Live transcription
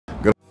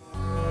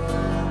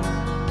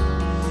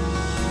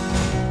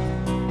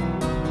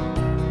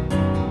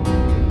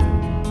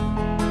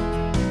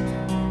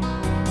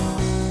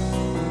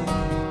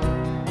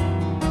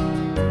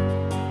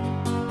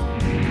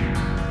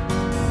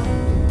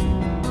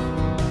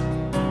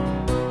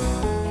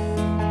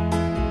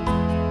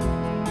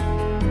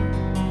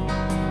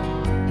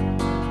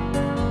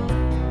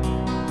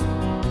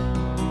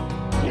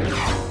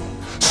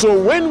So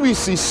when we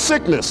see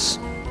sickness,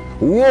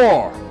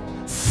 war,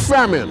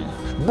 famine,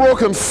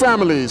 broken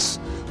families,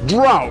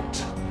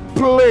 drought,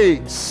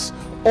 plagues,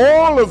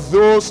 all of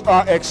those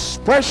are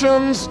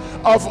expressions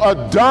of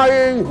a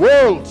dying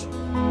world.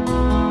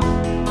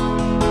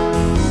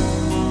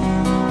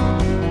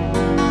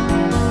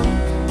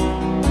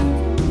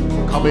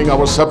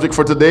 Our subject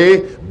for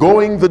today,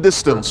 going the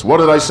distance.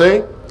 What did I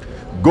say?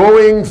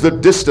 Going the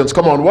distance.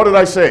 Come on, what did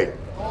I say?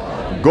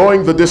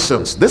 Going the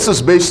distance. This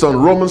is based on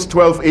Romans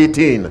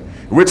 12:18,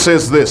 which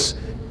says this: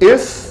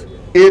 if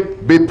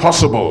it be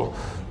possible,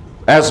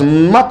 as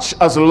much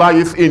as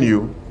lieth in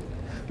you,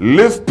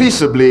 live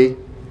peaceably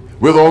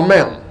with all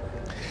men.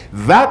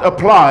 That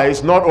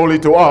applies not only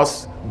to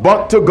us,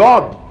 but to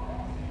God.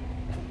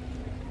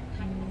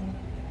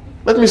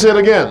 Let me say it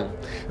again.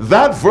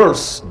 That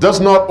verse does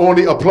not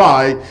only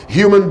apply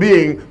human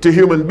being to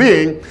human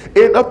being,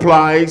 it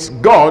applies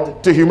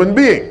God to human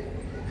being.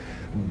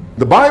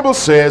 The Bible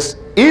says,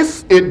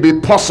 if it be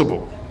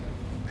possible,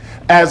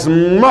 as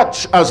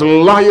much as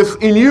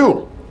lieth in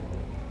you,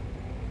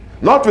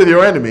 not with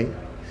your enemy,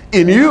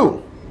 in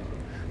you,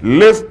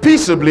 live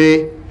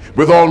peaceably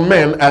with all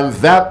men, and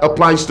that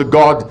applies to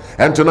God.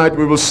 And tonight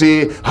we will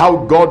see how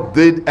God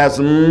did as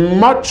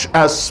much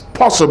as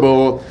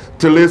possible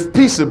to live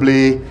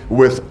peaceably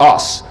with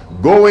us,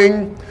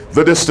 going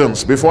the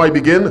distance. Before I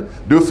begin,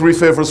 do 3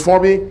 favors for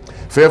me.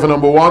 Favor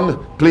number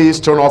 1, please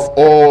turn off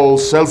all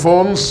cell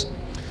phones.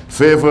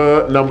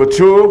 Favor number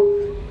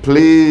 2,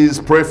 please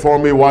pray for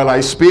me while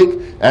I speak,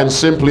 and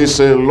simply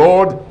say,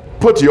 Lord,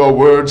 put your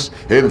words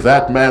in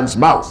that man's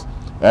mouth.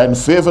 And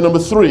favor number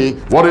 3,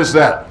 what is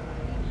that?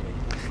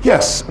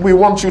 Yes, we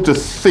want you to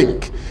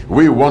think.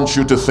 We want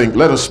you to think.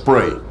 Let us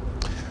pray.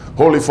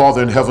 Holy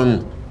Father in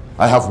heaven,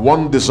 I have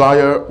one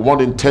desire,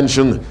 one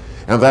intention,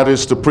 and that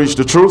is to preach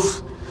the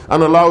truth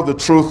and allow the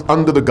truth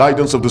under the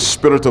guidance of the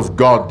Spirit of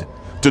God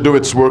to do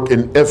its work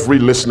in every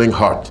listening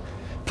heart.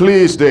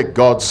 Please, dear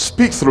God,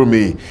 speak through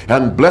me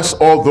and bless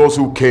all those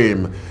who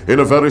came in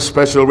a very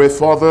special way.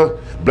 Father,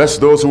 bless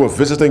those who are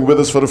visiting with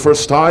us for the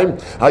first time.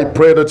 I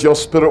pray that your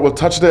Spirit will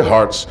touch their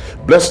hearts.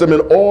 Bless them in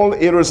all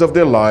areas of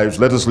their lives.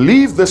 Let us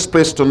leave this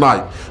place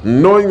tonight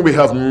knowing we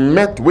have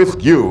met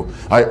with you.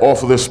 I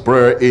offer this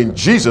prayer in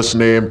Jesus'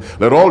 name.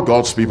 Let all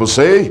God's people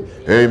say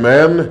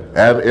amen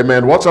and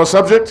amen. What's our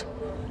subject?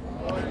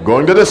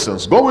 Going the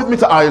distance. Go with me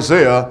to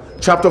Isaiah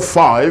chapter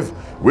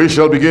 5. We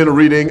shall begin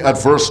reading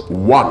at verse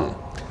 1.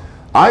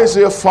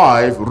 Isaiah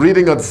 5,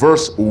 reading at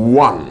verse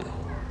 1.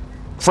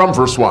 From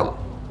verse 1.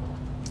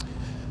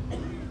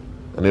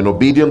 And in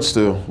obedience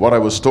to what I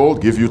was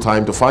told, give you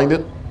time to find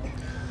it.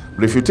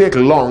 But if you take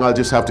long, I'll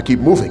just have to keep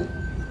moving.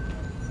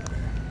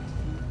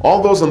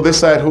 All those on this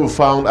side who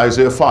found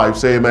Isaiah 5,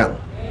 say amen.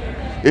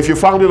 Amen. If you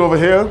found it over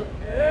here,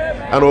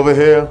 amen, and over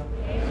here,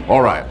 amen,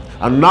 all right.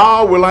 And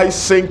now will I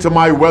sing to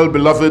my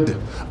well-beloved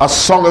a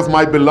song of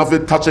my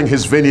beloved touching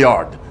his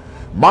vineyard.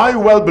 My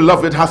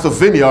well-beloved hath a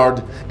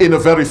vineyard in a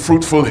very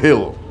fruitful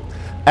hill,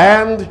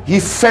 and he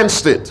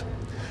fenced it,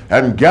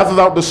 and gathered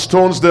out the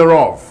stones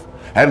thereof,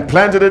 and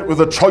planted it with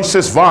the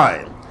choicest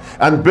vine,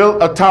 and built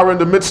a tower in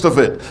the midst of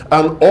it,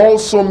 and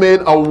also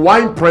made a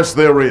winepress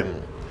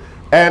therein.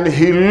 And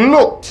he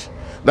looked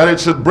that it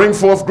should bring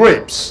forth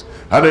grapes,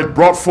 and it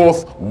brought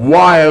forth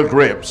wild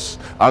grapes.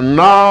 And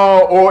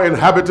now, O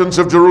inhabitants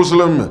of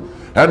Jerusalem,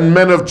 and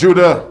men of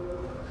Judah,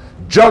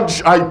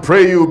 judge, I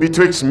pray you,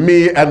 betwixt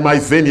me and my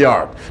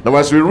vineyard. Now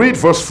as we read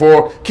verse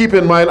 4, keep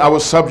in mind our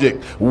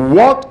subject.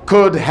 What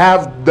could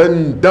have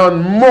been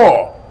done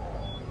more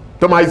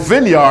to my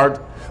vineyard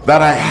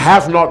that I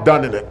have not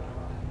done in it?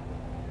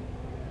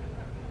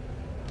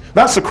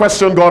 That's the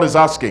question God is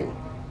asking.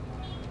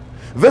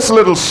 This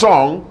little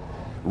song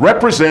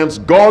represents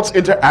God's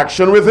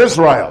interaction with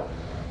Israel.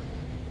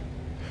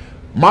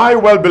 My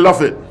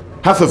well-beloved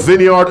hath a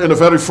vineyard in a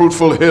very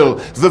fruitful hill.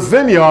 The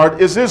vineyard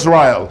is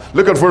Israel.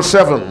 Look at verse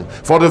 7.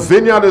 For the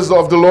vineyard is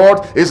of the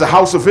Lord, is the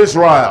house of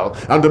Israel,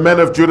 and the men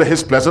of Judah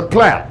his pleasant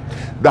plant.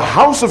 The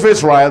house of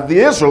Israel, the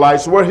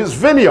Israelites, were his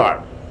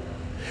vineyard.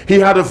 He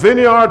had a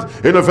vineyard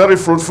in a very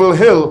fruitful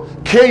hill,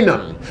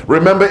 Canaan.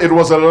 Remember, it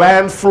was a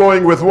land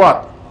flowing with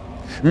what?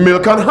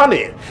 Milk and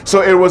honey.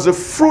 So it was a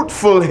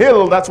fruitful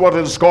hill, that's what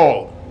it is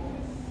called.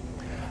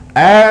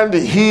 And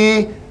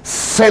he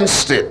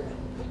fenced it.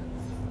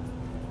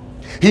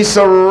 He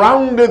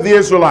surrounded the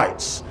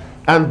Israelites.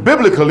 And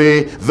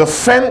biblically, the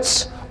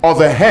fence or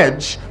the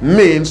hedge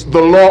means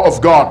the law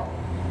of God.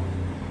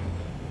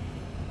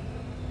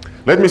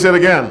 Let me say it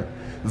again.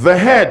 The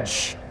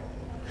hedge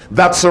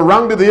that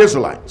surrounded the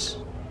Israelites,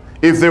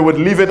 if they would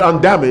leave it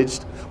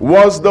undamaged,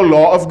 was the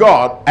law of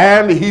God.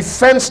 And he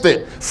fenced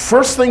it.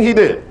 First thing he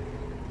did.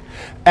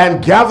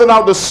 And gathered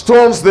out the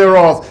stones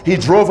thereof. He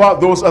drove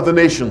out those other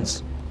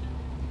nations.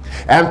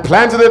 And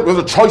planted it with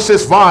the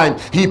choicest vine.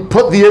 He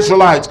put the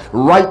Israelites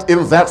right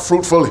in that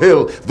fruitful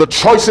hill. The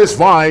choicest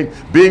vine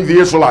being the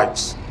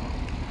Israelites.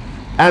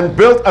 And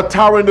built a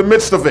tower in the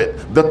midst of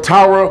it. The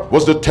tower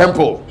was the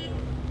temple.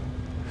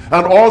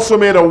 and also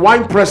made a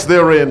winepress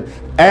therein.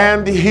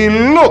 And he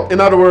looked, in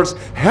other words,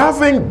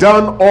 having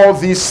done all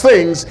these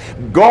things,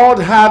 God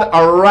had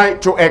a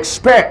right to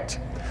expect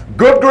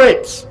good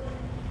grapes,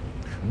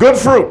 good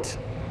fruit,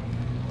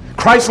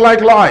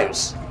 Christ-like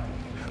lives,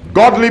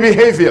 godly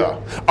behavior,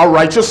 a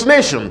righteous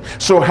nation.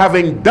 So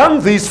having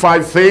done these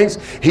 5 things,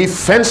 he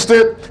fenced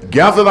it,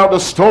 gathered out the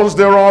stones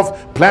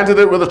thereof, planted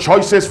it with the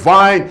choicest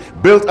vine,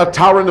 built a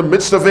tower in the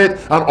midst of it,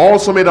 and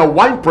also made a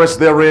winepress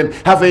therein.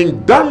 Having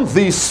done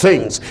these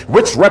things,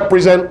 which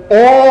represent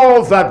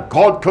all that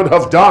God could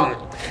have done,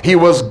 he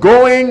was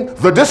going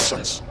the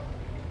distance.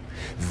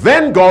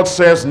 Then God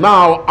says,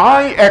 now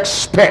I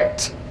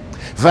expect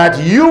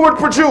that you would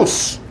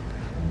produce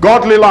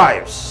godly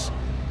lives.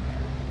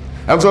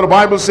 And so the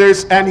Bible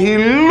says, and he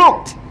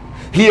looked,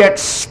 he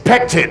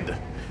expected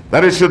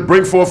that it should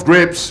bring forth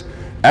grapes,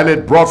 and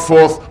it brought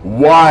forth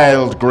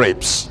wild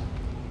grapes.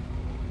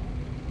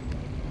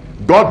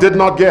 God did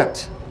not get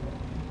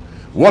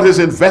what his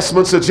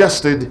investment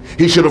suggested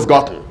he should have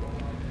gotten.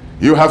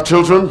 You have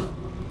children,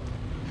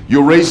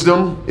 you raised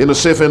them in a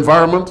safe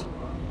environment,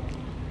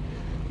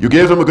 you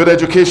gave them a good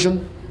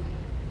education,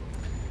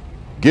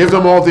 gave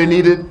them all they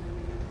needed,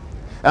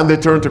 and they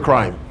turned to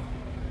crime.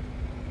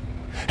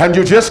 And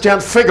you just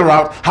can't figure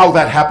out how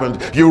that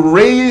happened. You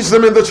raised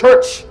them in the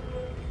church,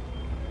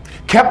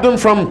 kept them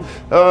from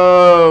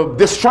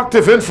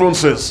destructive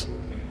influences,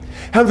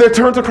 and they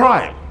turned to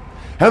crime,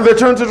 and they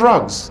turned to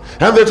drugs,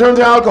 and they turned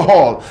to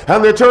alcohol,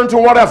 and they turned to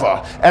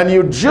whatever. And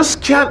you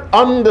just can't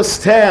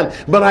understand.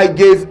 But I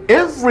gave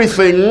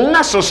everything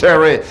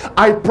necessary.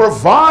 I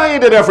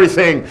provided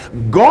everything.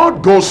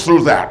 God goes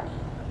through that.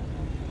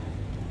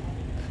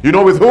 You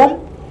know with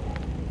whom?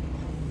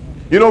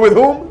 You know with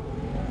whom?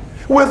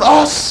 With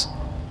us.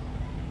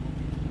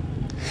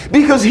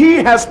 Because he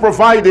has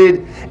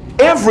provided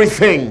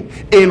everything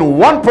in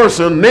one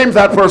person. Name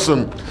that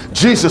person: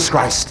 Jesus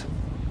Christ.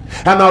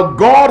 And now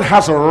God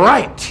has a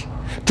right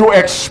to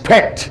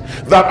expect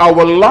that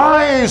our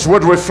lives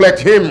would reflect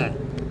him,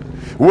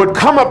 would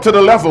come up to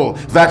the level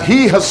that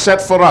he has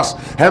set for us.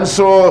 And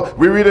so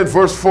we read in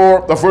verse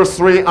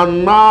 3,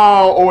 and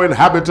now, O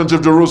inhabitants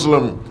of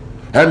Jerusalem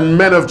and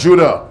men of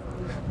Judah,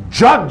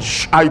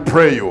 judge, I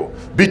pray you,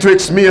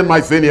 betwixt me and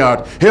my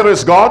vineyard. Here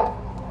is God,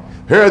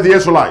 here are the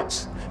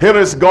Israelites, here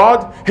is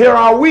God, here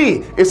are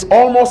we. It's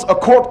almost a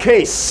court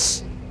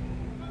case.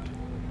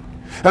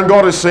 And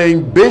God is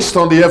saying, based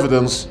on the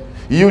evidence,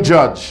 you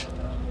judge.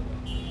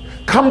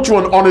 Come to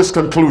an honest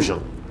conclusion.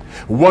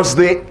 Was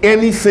there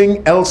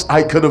anything else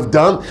I could have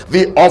done?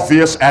 The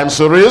obvious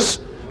answer is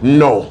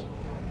no.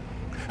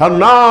 And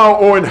now,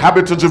 O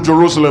inhabitants of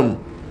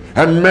Jerusalem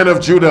and men of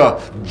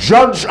Judah,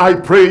 judge, I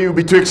pray you,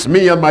 betwixt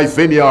me and my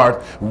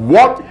vineyard.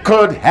 What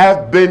could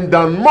have been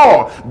done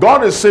more?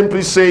 God is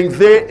simply saying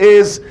there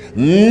is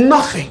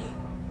nothing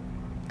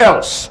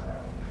else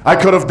I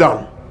could have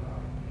done.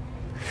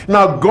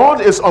 Now,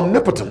 God is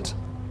omnipotent.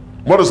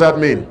 What does that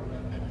mean?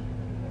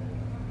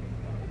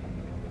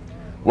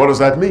 What does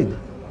that mean?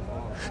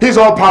 He's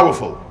all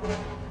powerful.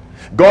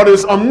 God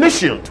is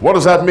omniscient. What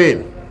does that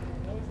mean?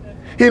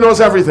 He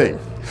knows everything.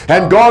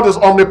 And God is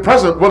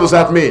omnipresent. What does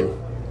that mean?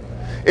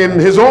 In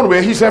his own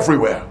way, he's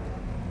everywhere.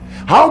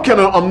 How can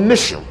an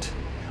omniscient,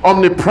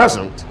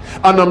 omnipresent,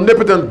 and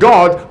omnipotent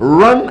God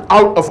run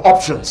out of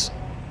options?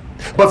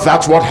 But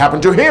that's what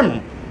happened to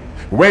him.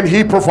 When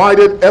he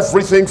provided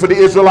everything for the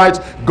Israelites,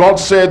 God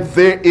said,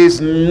 there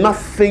is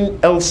nothing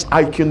else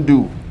I can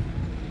do.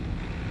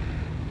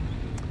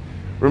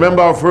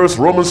 Remember our verse,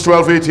 Romans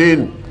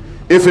 12:18.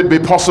 If it be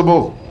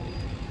possible,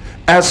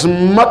 as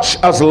much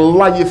as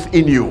lieth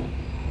in you,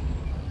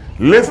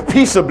 live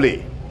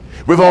peaceably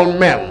with all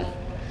men.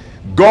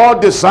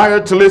 God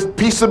desired to live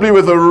peaceably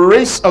with a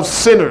race of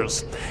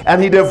sinners,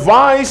 and he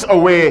devised a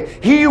way.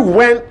 He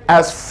went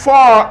as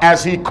far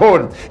as he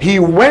could. He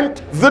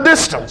went the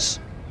distance.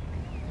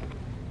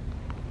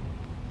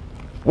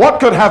 What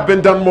could have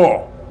been done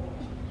more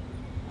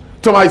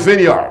to my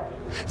vineyard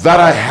that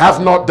I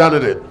have not done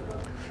it?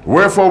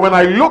 Wherefore, when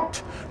I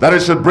looked that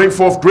it should bring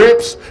forth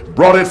grapes,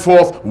 brought it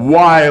forth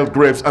wild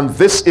grapes. And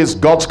this is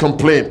God's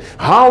complaint.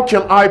 How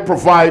can I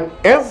provide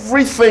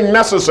everything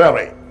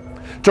necessary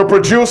to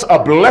produce a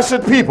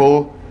blessed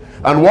people,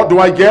 and what do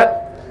I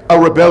get? A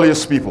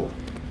rebellious people.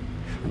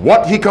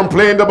 What he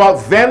complained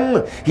about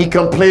then, he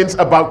complains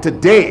about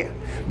today,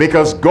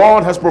 because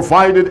God has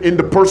provided in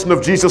the person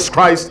of Jesus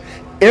Christ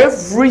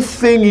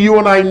everything you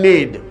and I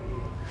need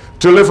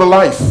to live a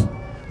life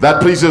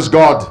that pleases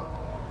God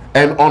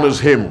and honors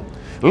him.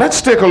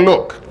 Let's take a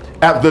look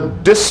at the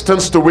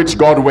distance to which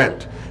God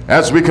went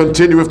as we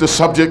continue with the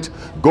subject,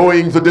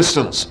 going the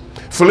distance.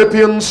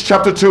 Philippians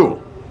chapter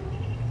 2.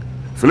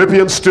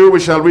 Philippians 2, we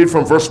shall read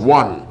from verse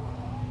 1.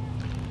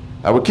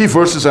 Our key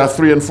verses are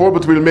 3 and 4,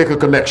 but we'll make a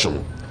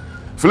connection.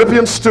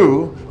 Philippians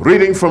 2,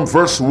 reading from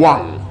verse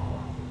 1.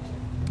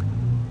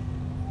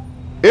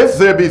 If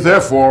there be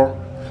therefore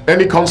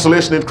any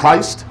consolation in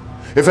Christ,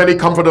 if any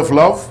comfort of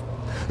love,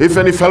 if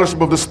any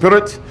fellowship of the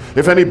Spirit,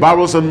 if any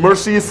bowels and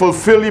mercy,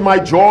 fulfill ye my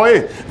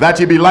joy, that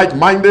ye be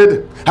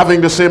like-minded,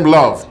 having the same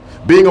love,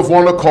 being of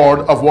one accord,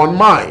 of one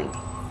mind.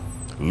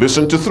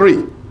 Listen to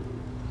 3.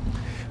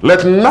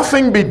 Let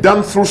nothing be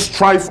done through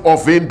strife or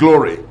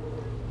vainglory,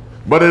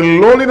 but in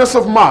lowliness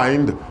of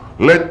mind,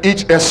 let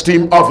each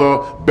esteem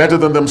other better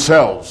than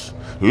themselves.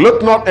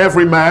 Look not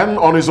every man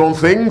on his own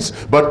things,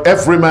 but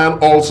every man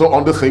also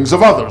on the things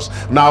of others.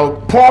 Now,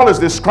 Paul is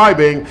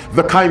describing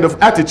the kind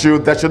of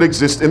attitude that should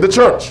exist in the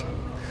church.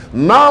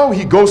 Now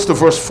he goes to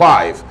verse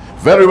 5,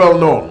 very well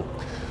known.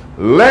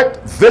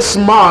 Let this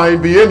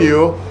mind be in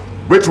you,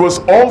 which was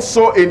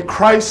also in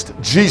Christ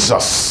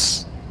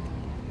Jesus.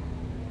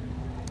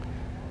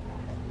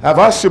 I've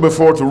asked you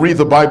before to read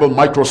the Bible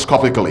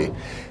microscopically.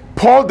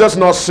 Paul does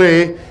not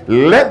say,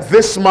 let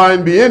this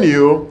mind be in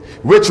you,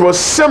 which was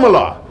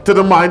similar to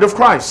the mind of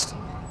Christ.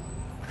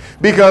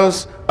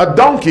 Because a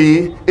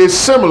donkey is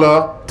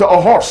similar to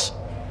a horse.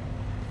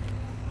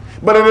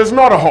 But it is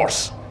not a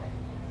horse.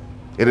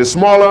 It is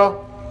smaller,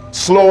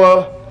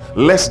 slower,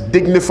 less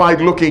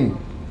dignified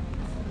looking.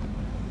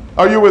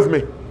 Are you with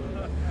me?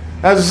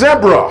 A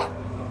zebra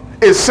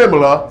is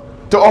similar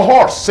to a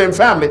horse, same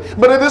family,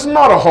 but it is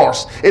not a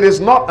horse. It is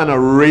not an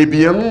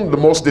Arabian, the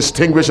most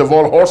distinguished of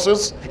all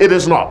horses. It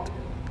is not.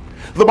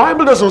 The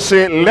Bible doesn't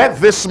say, let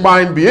this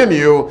mind be in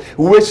you,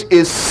 which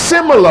is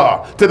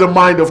similar to the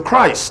mind of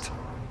Christ.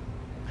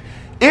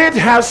 It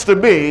has to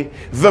be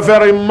the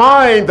very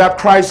mind that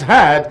Christ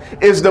had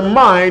is the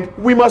mind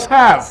we must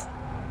have.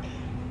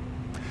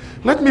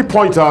 Let me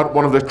point out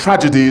one of the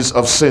tragedies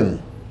of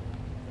sin.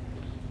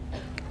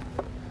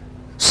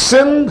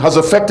 Sin has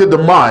affected the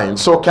mind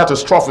so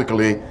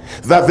catastrophically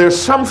that there's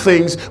some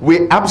things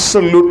we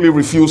absolutely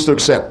refuse to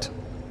accept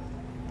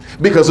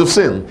because of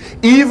sin,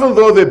 even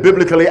though they're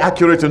biblically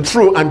accurate and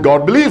true and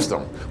God believes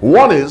them.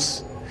 One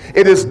is,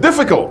 it is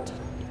difficult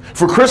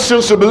for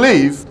Christians to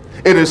believe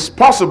it is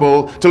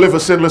possible to live a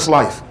sinless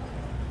life.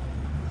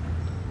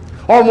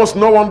 Almost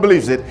no one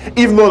believes it,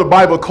 even though the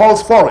Bible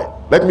calls for it.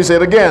 Let me say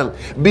it again.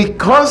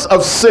 Because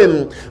of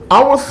sin,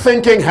 our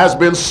thinking has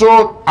been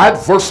so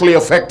adversely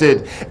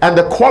affected and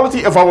the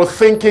quality of our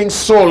thinking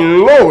so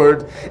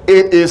lowered,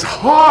 it is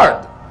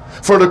hard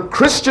for the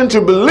Christian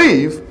to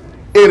believe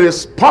it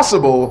is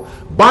possible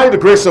by the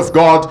grace of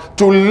God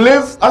to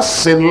live a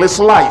sinless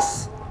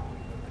life.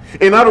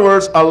 In other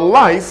words, a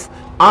life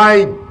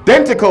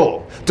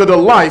identical to the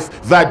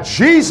life that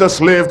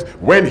Jesus lived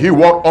when he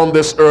walked on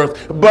this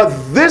earth. But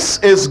this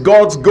is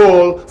God's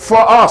goal for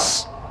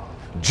us.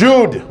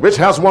 Jude, which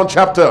has one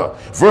chapter,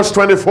 verse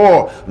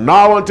 24,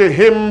 now unto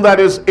him that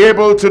is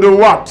able to do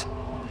what?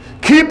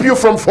 Keep you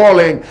from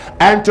falling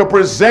and to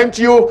present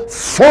you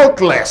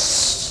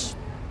faultless.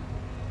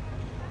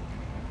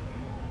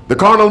 The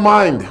carnal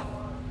mind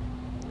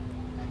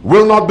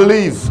will not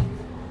believe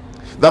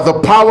that the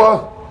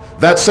power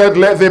that said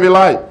let there be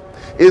light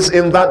is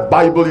in that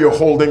Bible you're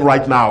holding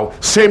right now.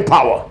 Same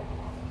power.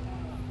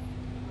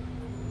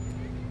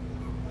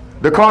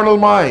 The carnal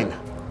mind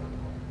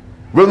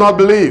will not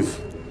believe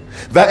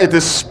that it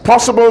is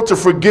possible to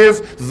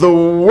forgive the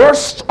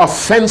worst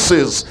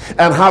offenses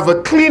and have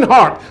a clean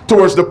heart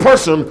towards the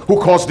person who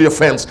caused the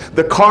offense.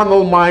 The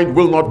carnal mind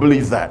will not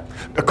believe that.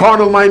 The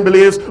carnal mind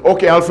believes,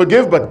 okay, I'll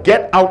forgive, but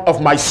get out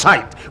of my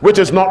sight, which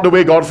is not the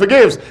way God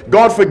forgives.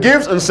 God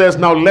forgives and says,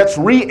 now let's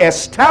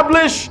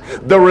re-establish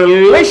the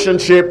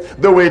relationship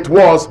the way it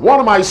was. What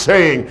am I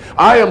saying?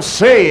 I am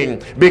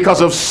saying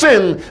because of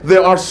sin,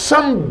 there are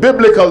some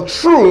biblical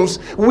truths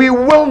we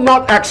will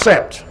not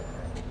accept.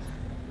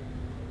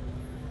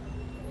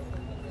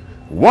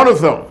 One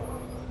of them,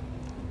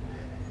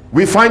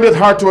 we find it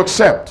hard to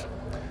accept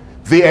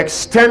the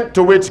extent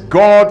to which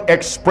God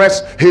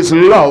expressed his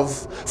love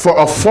for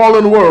a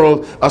fallen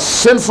world, a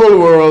sinful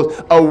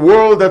world, a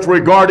world that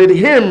regarded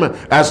him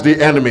as the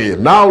enemy.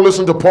 Now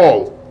listen to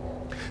Paul.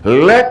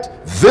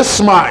 Let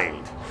this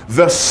mind,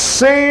 the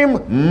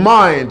same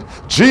mind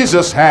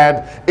Jesus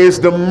had, is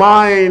the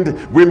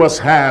mind we must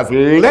have.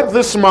 Let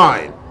this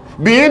mind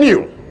be in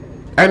you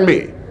and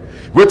me,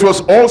 which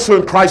was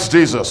also in Christ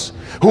Jesus,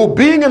 who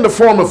being in the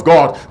form of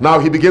God, now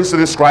he begins to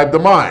describe the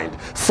mind,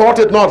 thought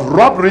it not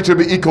robbery to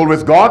be equal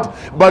with God,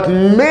 but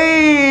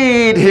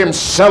made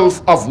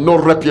himself of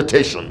no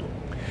reputation.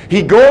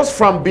 He goes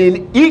from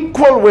being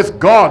equal with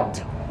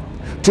God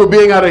to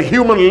being at a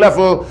human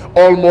level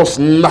almost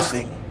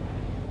nothing.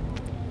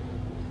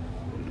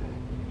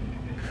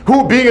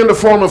 Who being in the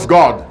form of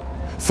God,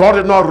 thought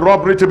it not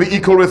robbery to be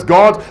equal with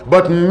God,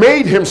 but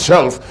made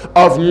himself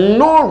of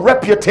no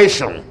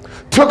reputation,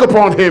 took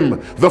upon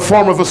him the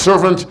form of a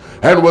servant,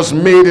 and was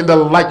made in the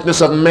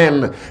likeness of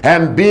men.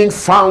 And being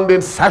found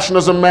in fashion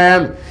as a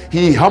man,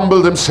 he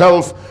humbled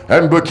himself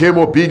and became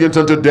obedient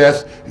unto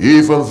death,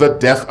 even the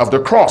death of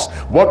the cross.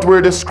 What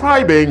we're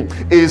describing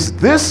is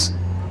this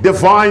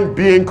divine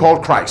being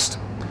called Christ,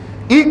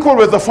 equal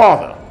with the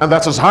Father, and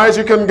that's as high as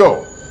you can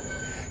go.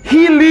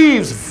 He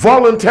leaves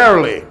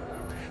voluntarily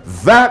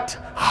that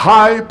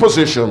high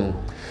position,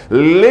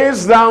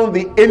 lays down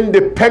the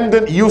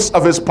independent use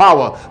of his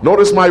power.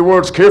 Notice my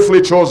words carefully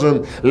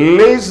chosen.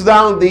 Lays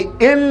down the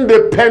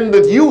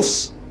independent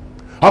use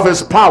of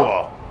his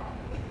power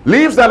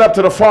leaves that up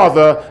to the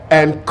Father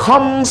and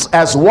comes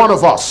as one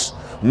of us,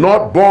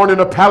 not born in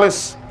a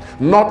palace,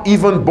 not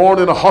even born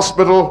in a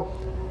hospital,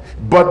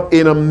 but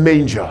in a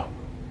manger,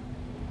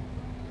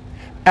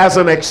 as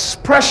an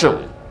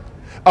expression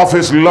of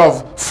his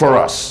love for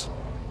us.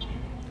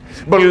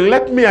 But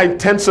let me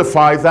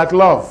intensify that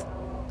love.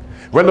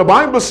 When the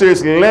Bible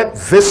says, let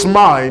this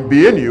mind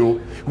be in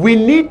you, we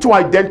need to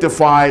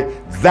identify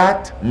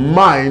that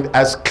mind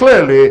as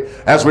clearly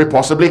as we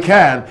possibly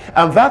can.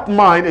 And that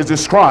mind is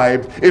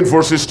described in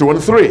verses 2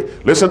 and 3.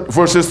 Listen,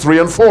 verses 3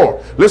 and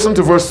 4. Listen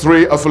to verse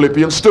 3 of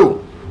Philippians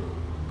 2.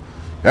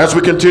 As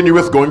we continue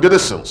with going the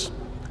distance.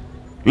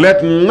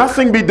 Let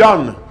nothing be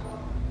done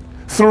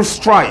through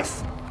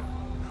strife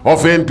or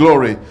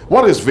vainglory.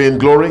 What is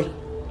vainglory?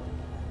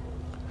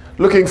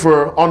 Looking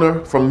for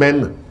honor from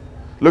men.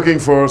 Looking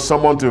for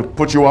someone to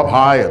put you up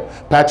high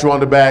and pat you on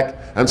the back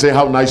and say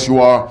how nice you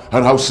are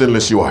and how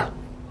sinless you are.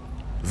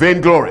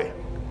 Vainglory.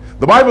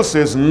 The Bible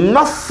says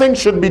nothing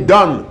should be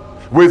done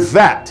with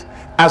that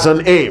as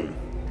an aim.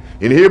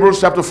 In Hebrews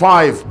chapter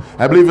 5,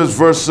 I believe it's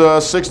verse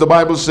 6, the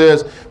Bible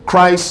says,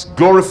 Christ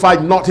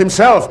glorified not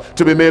himself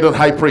to be made a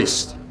high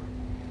priest.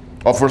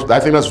 Or first, I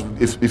think that's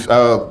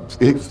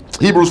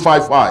Hebrews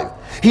 5:5.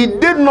 He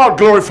did not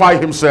glorify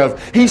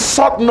himself. He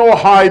sought no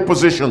high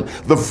position.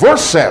 The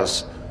verse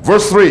says,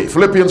 verse 3,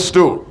 Philippians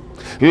 2,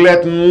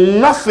 let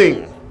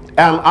nothing,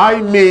 and I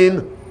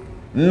mean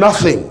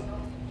nothing,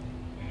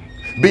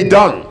 be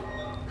done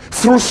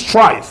through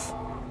strife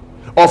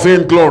or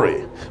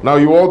vainglory. Now,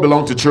 you all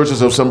belong to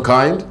churches of some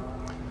kind.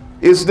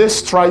 Is this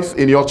strife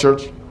in your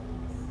church?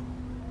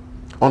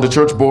 On the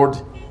church board?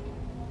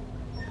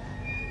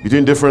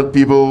 Between different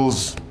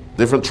peoples,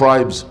 different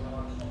tribes,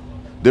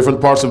 different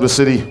parts of the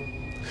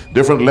city,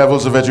 different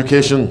levels of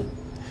education,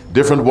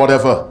 different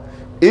whatever.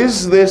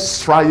 Is there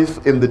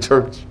strife in the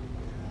church?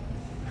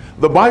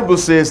 The Bible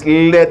says,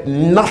 let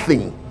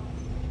nothing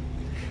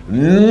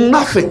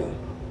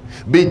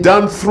be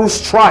done through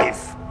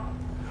strife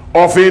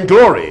or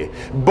vainglory,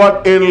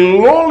 but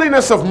in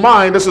lowliness of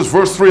mind. This is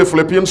verse 3 of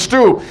Philippians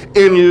 2.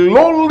 In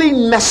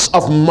lowliness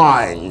of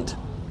mind,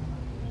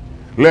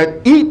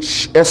 let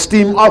each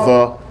esteem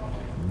other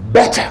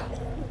better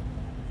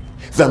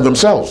than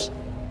themselves.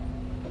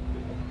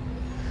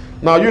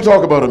 Now, you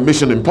talk about a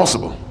mission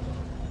impossible.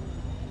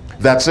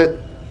 That's it.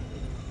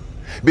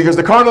 Because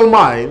the carnal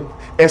mind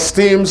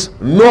esteems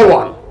no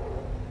one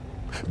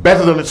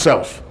better than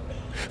itself.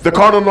 The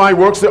carnal mind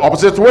works the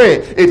opposite way.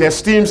 It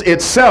esteems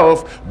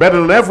itself better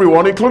than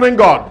everyone, including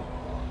God.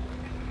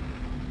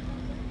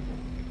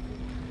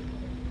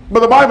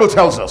 But the Bible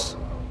tells us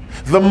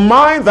the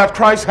mind that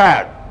Christ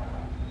had,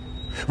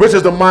 which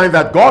is the mind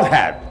that God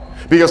had,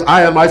 because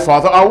I and my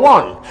Father are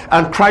one.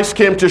 And Christ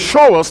came to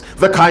show us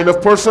the kind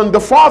of person the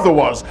Father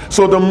was.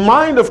 So the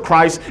mind of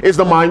Christ is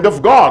the mind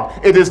of God.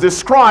 It is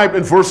described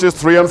in verses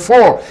 3 and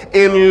 4.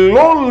 In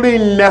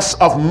lowliness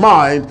of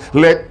mind,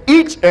 let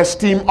each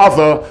esteem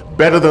other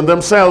better than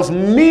themselves.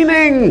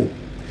 Meaning,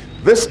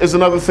 this is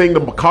another thing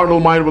the carnal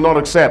mind will not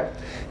accept.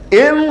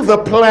 In the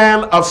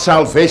plan of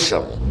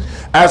salvation,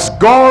 as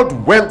God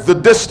went the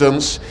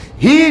distance,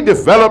 he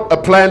developed a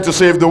plan to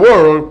save the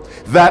world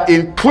that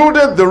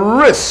included the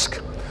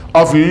risk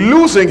of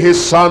losing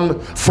his son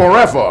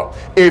forever,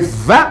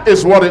 if that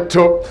is what it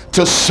took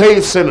to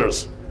save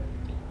sinners.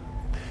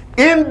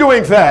 In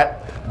doing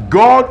that,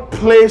 God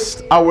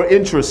placed our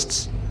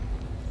interests,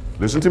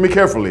 listen to me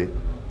carefully,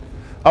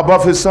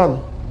 above his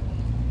son.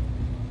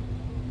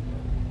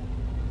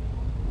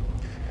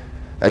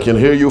 I can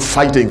hear you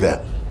fighting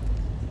that.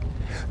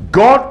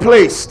 God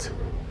placed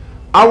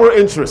our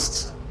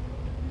interests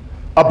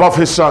above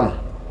his son.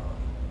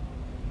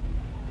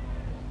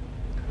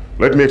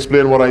 Let me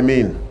explain what I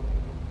mean.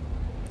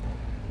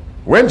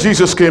 When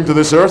Jesus came to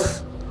this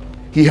earth,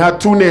 he had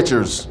two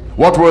natures.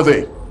 What were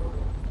they?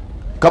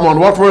 Come on,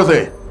 what were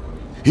they?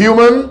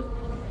 Human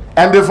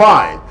and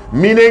divine,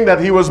 meaning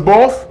that he was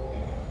both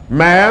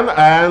man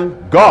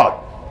and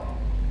God.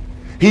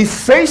 He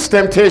faced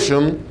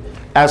temptation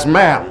as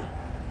man.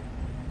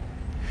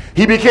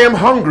 He became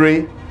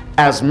hungry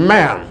as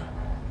man.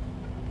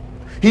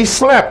 He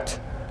slept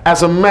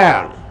as a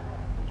man.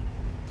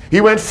 He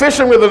went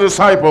fishing with the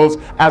disciples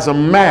as a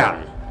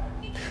man.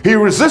 He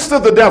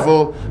resisted the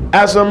devil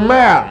as a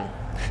man.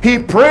 He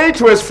prayed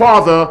to his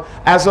Father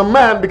as a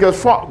man,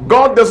 because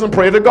God doesn't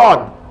pray to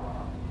God.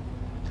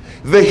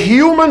 The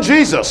human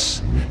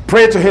Jesus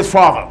prayed to his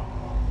Father.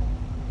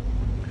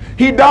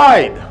 He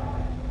died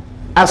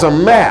as a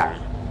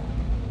man.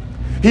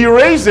 He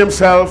raised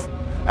himself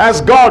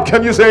as God.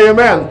 Can you say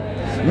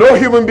amen? No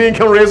human being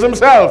can raise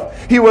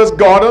himself. He was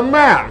God and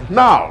man.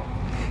 Now,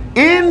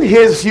 in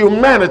his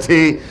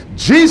humanity,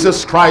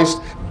 Jesus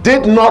Christ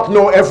did not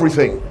know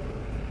everything.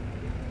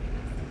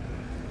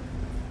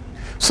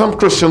 Some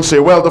Christians say,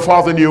 well, the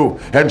Father knew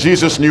and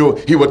Jesus knew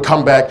he would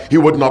come back, he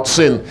would not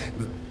sin.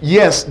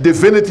 Yes,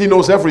 divinity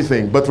knows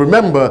everything, but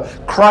remember,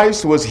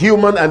 Christ was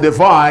human and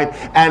divine,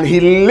 and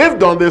he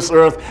lived on this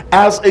earth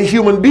as a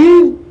human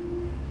being.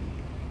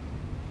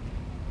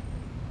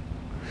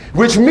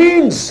 Which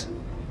means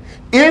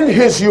In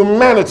his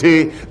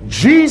humanity,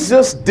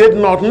 Jesus did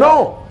not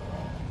know.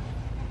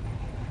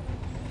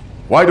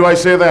 Why do I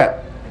say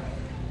that?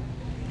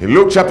 In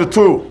Luke chapter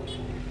 2,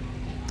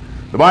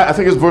 I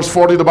think it's verse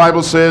 40, the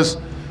Bible says,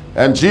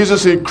 and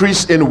Jesus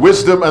increased in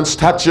wisdom and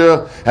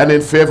stature and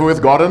in favor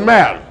with God and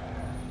man.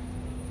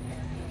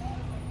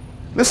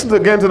 Listen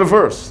again to the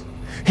verse.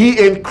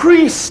 He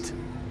increased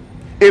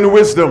in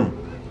wisdom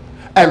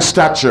and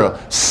stature.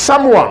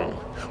 Someone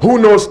who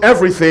knows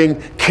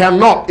everything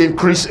cannot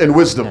increase in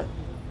wisdom.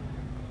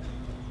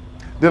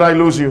 Did I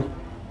lose you?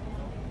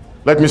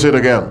 Let me say it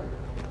again.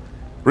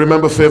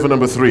 Remember favor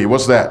number 3.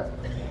 What's that?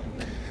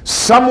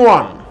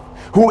 Someone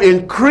who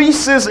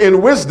increases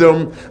in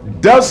wisdom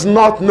does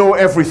not know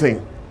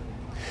everything.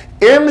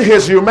 In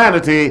his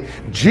humanity,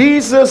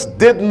 Jesus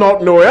did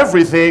not know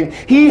everything.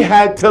 He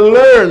had to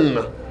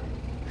learn.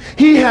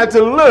 He had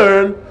to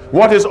learn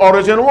what his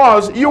origin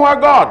was. You are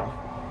God.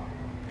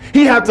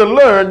 He had to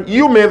learn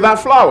you made that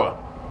flower.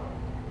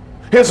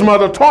 His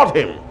mother taught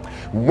him.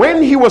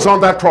 When he was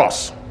on that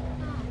cross,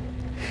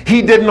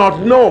 he did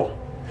not know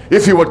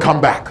if he would come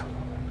back.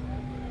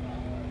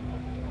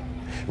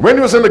 When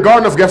he was in the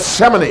Garden of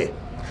Gethsemane,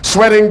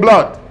 sweating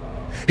blood,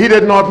 he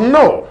did not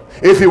know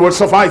if he would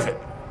survive it.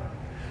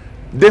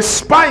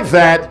 Despite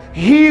that,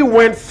 he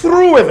went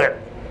through with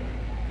it,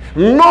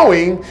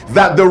 knowing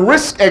that the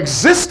risk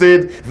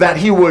existed that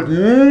he would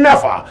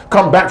never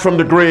come back from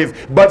the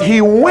grave. But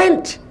he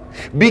went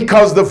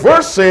because the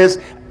verse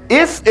says,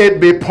 if it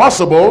be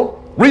possible,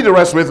 read the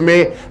rest with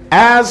me,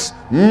 as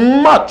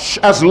much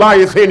as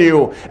lieth in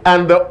you.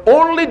 And the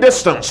only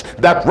distance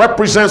that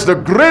represents the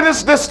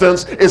greatest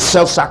distance is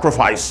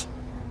self-sacrifice.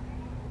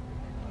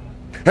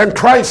 And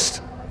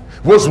Christ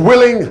was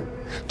willing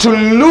to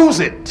lose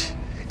it,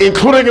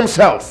 including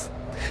himself,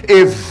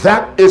 if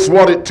that is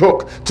what it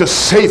took to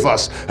save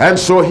us. And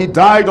so he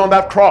died on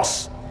that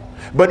cross.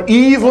 But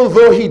even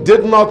though he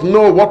did not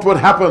know what would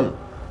happen,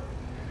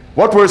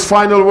 what were his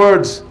final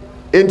words?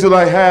 Into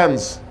thy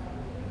hands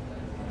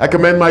I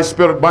commend my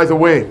spirit. By the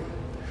way,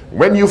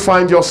 when you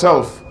find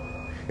yourself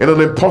in an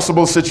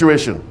impossible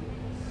situation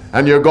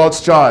and you're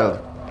God's child,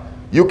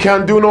 you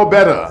can do no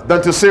better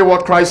than to say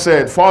what Christ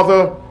said.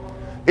 Father,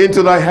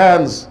 into thy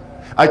hands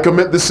I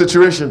commit this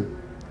situation.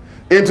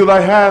 Into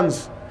thy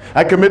hands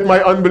I commit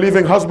my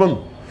unbelieving husband.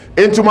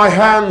 Into my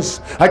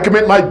hands I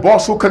commit my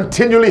boss who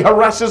continually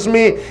harasses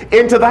me.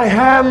 Into thy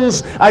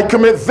hands I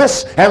commit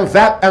this and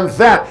that and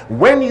that.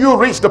 When you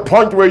reach the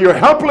point where you're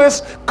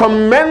helpless,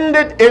 commend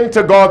it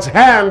into God's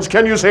hands.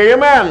 Can you say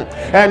amen?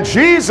 And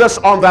Jesus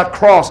on that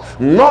cross,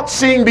 not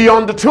seeing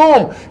beyond the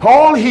tomb,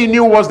 all he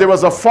knew was there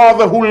was a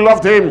Father who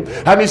loved him.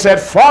 And he said,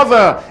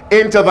 Father,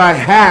 into thy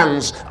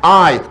hands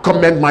I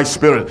commend my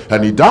spirit.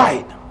 And he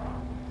died.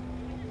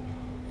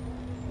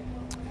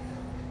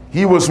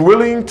 He was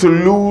willing to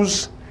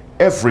lose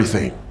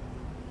everything.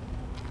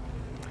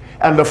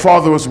 And the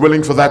Father was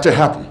willing for that to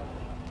happen.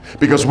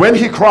 Because when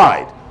he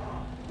cried,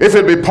 if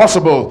it be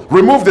possible,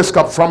 remove this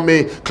cup from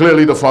me,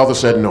 clearly the Father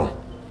said no.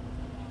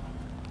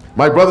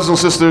 My brothers and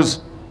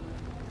sisters,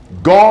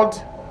 God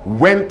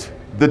went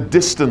the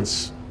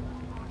distance.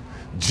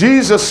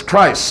 Jesus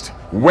Christ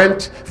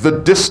went the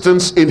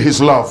distance in his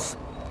love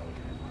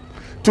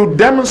to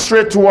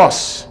demonstrate to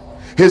us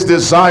his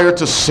desire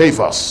to save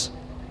us.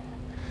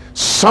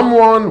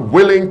 Someone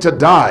willing to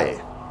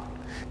die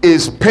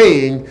is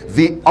paying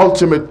the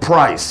ultimate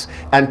price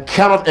and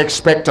cannot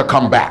expect to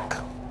come back.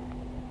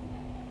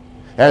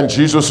 And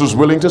Jesus was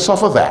willing to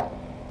suffer that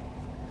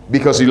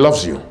because he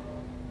loves you.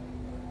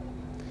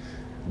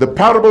 The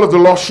parable of the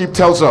lost sheep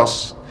tells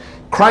us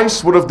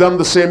Christ would have done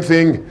the same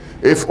thing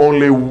if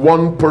only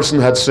one person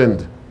had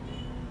sinned.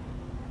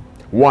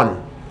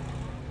 One.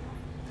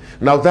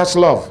 Now that's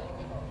love.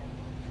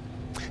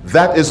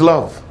 That is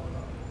love.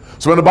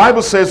 So when the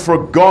Bible says,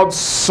 for God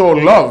so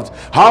loved,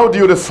 how do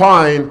you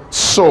define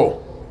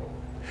so?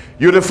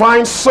 You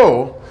define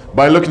so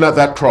by looking at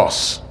that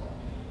cross.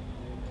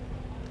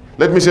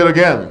 Let me say it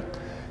again.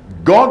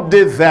 God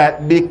did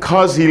that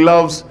because he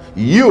loves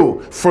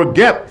you.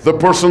 Forget the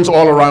persons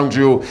all around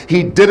you.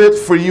 He did it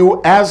for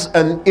you as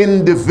an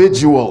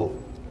individual.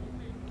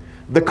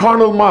 The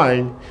carnal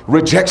mind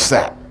rejects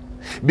that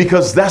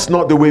because that's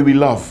not the way we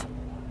love.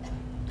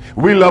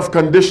 We love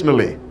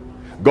conditionally.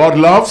 God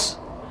loves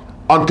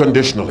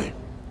unconditionally.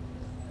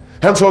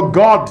 And so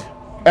God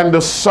and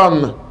the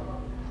Son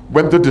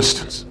went the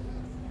distance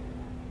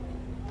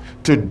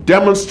to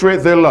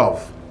demonstrate their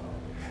love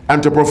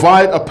and to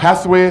provide a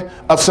pathway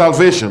of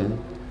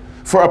salvation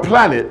for a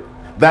planet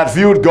that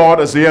viewed God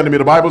as the enemy.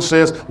 The Bible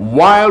says,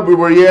 while we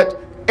were yet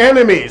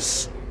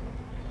enemies,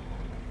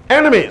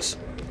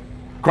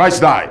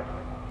 Christ died.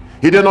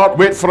 He did not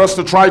wait for us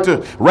to try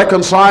to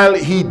reconcile.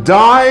 He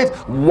died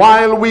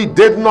while we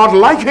did not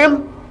like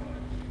him,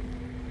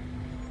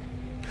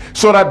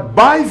 so that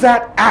by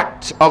that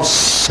act of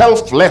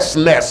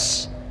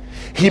selflessness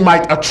he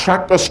might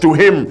attract us to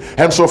him.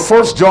 And so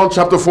 1 John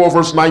chapter 4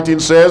 verse 19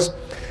 says,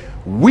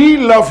 we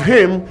love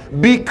him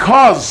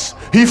because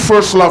He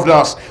first loved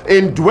us.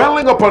 In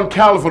dwelling upon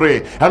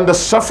Calvary and the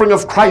suffering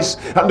of Christ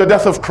and the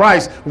death of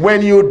Christ,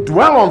 when you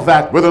dwell on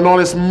that with an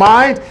honest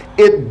mind,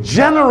 it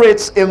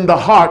generates in the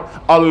heart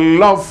a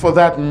love for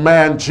that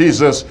man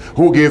Jesus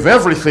who gave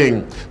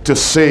everything to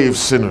save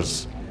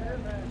sinners.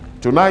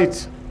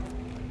 Tonight,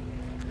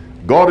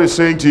 God is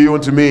saying to you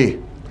and to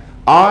me,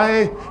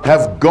 I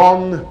have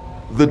gone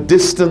the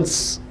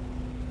distance.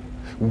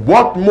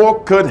 What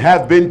more could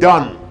have been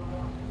done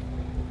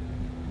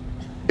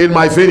in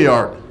my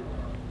vineyard,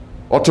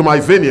 or to my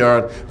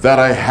vineyard, that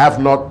I have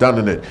not done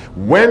in it?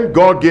 When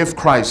God gave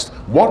Christ,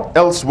 what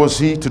else was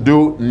he to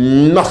do?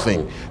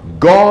 Nothing.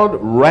 God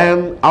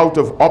ran out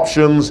of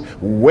options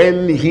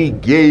when he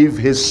gave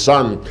his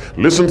son.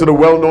 Listen to the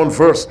well-known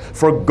verse.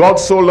 For God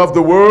so loved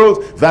the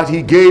world that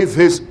he gave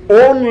his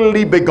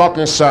only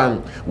begotten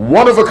son,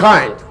 one of a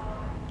kind.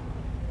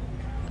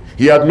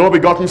 He had no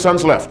begotten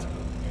sons left.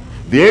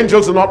 The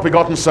angels are not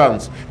begotten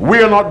sons.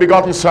 We are not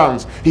begotten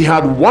sons. He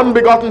had one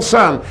begotten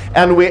son,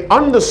 and we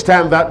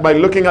understand that by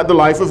looking at the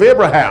life of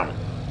Abraham.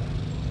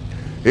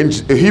 In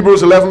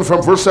Hebrews 11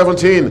 from verse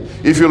 17,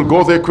 if you'll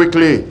go there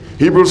quickly,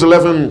 Hebrews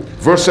 11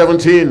 verse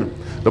 17,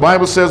 the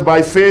Bible says,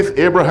 by faith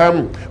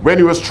Abraham, when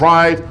he was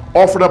tried,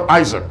 offered up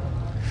Isaac.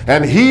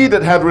 And he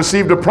that had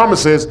received the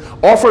promises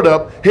offered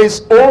up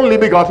his only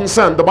begotten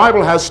son. The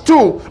Bible has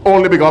two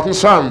only begotten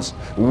sons.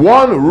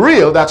 One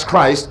real, that's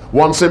Christ.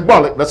 One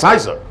symbolic, that's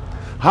Isaac.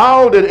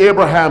 How did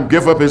Abraham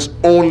give up his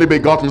only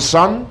begotten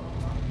son?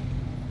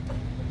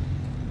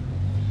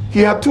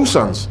 He had two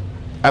sons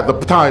at the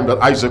time that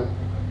Isaac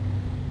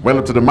went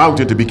up to the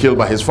mountain to be killed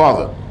by his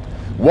father.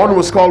 One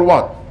was called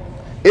what?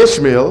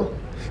 Ishmael,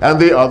 and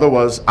the other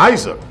was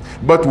Isaac.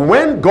 But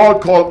when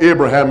God called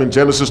Abraham in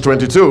Genesis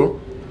 22,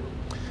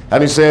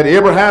 and he said,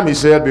 Abraham, he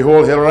said,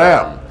 behold, here I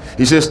am.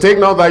 He says, take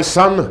now thy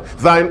son,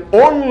 thine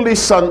only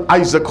son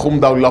Isaac, whom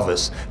thou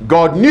lovest.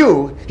 God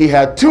knew he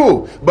had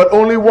two, but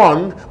only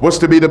one was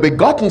to be the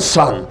begotten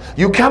son.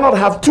 You cannot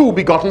have two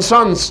begotten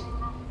sons.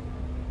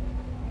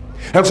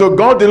 And so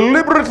God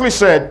deliberately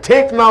said,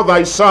 take now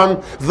thy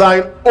son,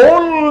 thine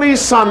only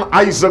son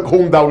Isaac,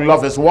 whom thou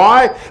lovest.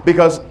 Why?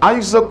 Because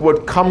Isaac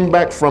would come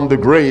back from the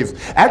grave.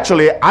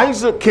 Actually,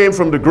 Isaac came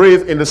from the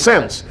grave in the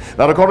sense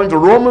that according to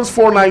Romans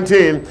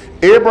 4:19,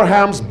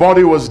 Abraham's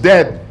body was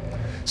dead.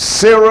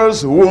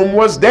 Sarah's womb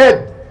was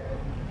dead.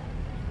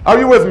 Are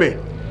you with me?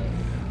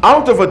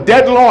 Out of a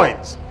dead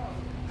loins,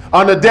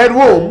 on a dead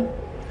womb,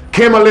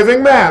 came a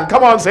living man.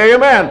 Come on, say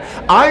amen.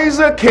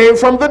 Isaac came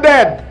from the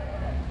dead.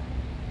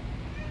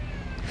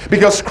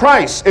 Because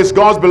Christ is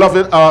God's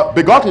beloved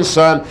begotten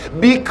son,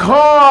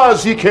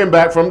 because he came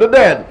back from the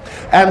dead.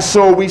 And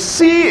so we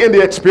see in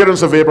the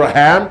experience of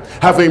Abraham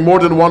having more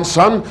than one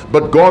son,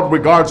 but God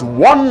regards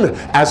one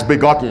as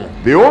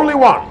begotten, the only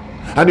one.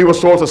 And he was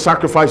told to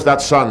sacrifice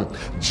that son.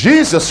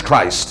 Jesus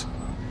Christ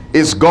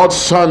is God's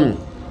son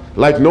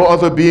like no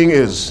other being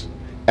is.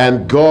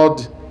 And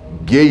God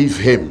gave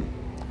him,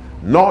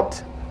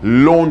 not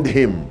loaned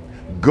him.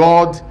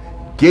 God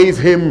gave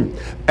him.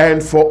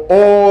 And for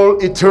all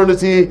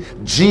eternity,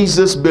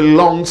 Jesus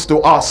belongs to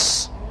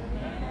us.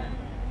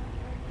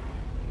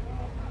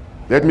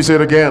 Let me say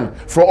it again.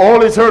 For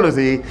all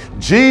eternity,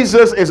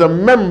 Jesus is a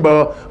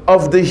member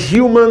of the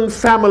human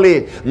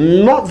family,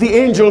 not the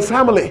angel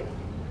family.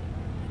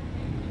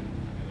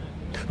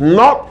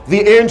 Not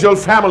the angel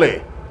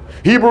family.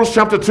 Hebrews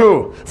chapter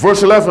 2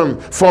 verse 11,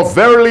 for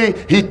verily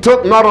he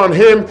took not on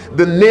him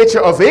the nature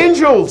of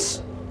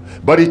angels,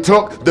 but he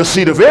took the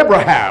seed of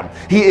Abraham.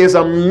 He is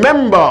a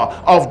member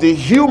of the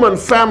human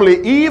family.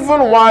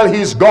 Even while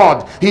he's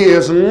God, he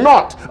is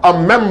not a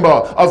member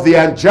of the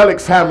angelic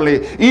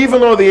family.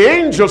 Even though the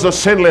angels are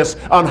sinless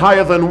and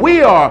higher than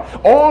we are,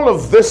 all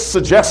of this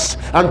suggests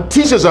and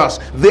teaches us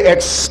the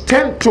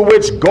extent to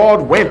which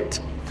God went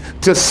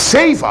to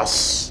save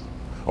us.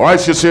 Or I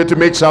should say, to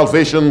make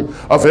salvation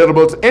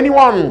available to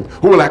anyone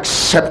who will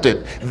accept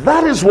it.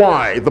 That is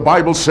why the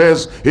Bible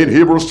says in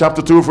Hebrews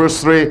chapter 2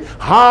 verse 3,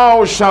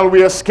 how shall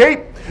we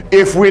escape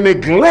if we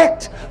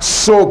neglect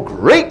so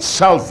great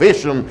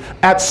salvation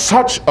at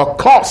such a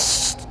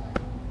cost?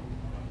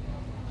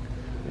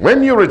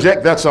 When you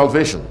reject that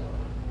salvation,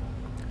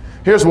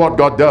 here's what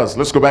God does.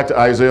 Let's go back to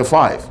Isaiah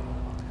 5.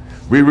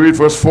 We read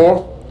verse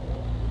 4.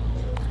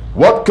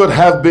 What could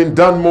have been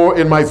done more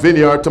in my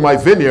vineyard, to my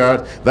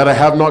vineyard, that I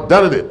have not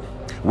done in it?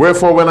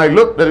 Wherefore when I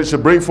looked that it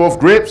should bring forth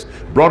grapes,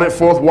 brought it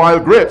forth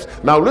wild grapes.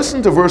 Now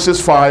listen to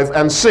verses 5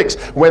 and 6.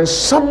 When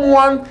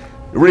someone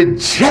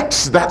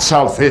rejects that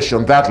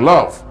salvation, that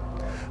love,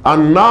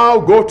 and now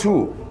go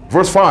to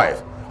verse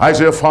 5,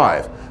 Isaiah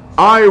 5.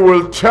 I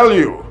will tell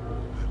you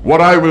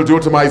what I will do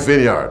to my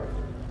vineyard.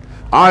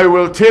 I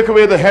will take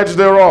away the hedge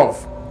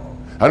thereof,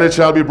 and it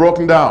shall be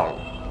broken down.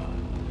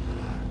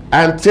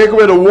 And take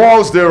away the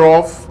walls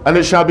thereof, and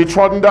it shall be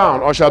trodden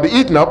down, or shall be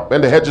eaten up,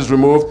 and the hedge is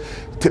removed.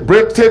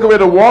 Take away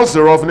the walls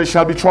thereof, and it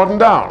shall be trodden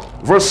down.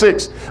 Verse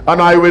 6,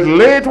 and I will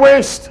lay it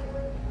waste.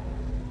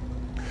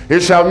 It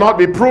shall not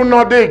be pruned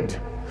nor digged,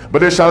 but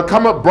there shall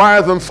come up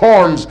briars and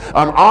thorns,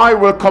 and I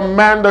will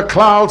command the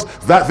clouds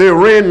that they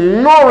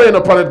rain no rain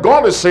upon it.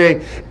 God is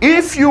saying,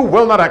 if you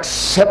will not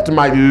accept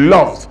my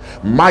love,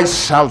 my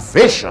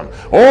salvation,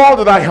 all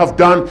that I have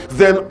done,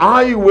 then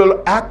I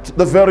will act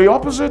the very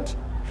opposite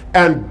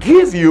and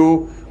give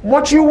you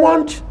what you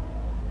want.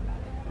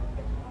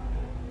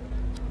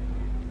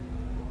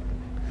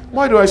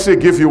 Why do I say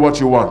give you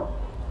what you want?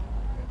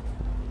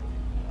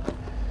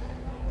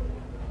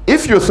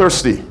 If you're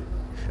thirsty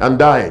and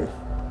dying,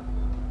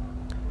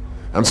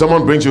 and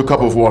someone brings you a cup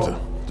of water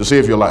to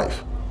save your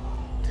life,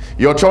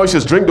 your choice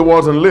is drink the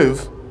water and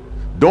live,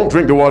 don't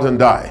drink the water and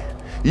die.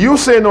 You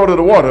say no to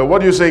the water,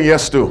 what are you saying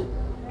yes to?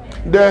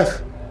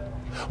 Death.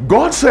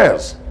 God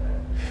says,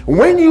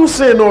 when you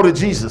say no to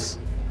Jesus,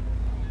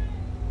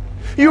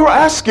 you're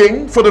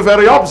asking for the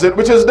very opposite,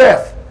 which is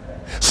death.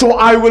 So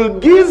I will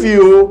give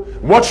you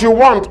what you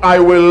want. I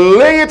will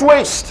lay it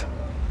waste.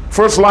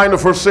 First line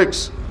of verse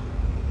 6.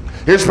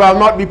 It shall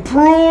not be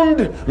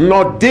pruned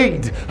nor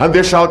digged, and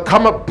there shall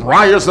come up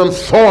briars and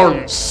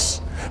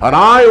thorns, and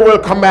I will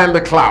command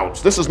the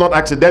clouds. This is not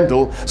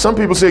accidental. Some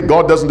people say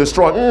God doesn't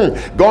destroy.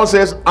 God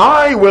says,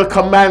 I will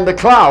command the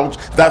clouds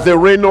that there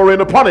rain no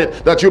rain upon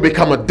it, that you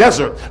become a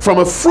desert. From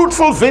a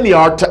fruitful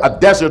vineyard to a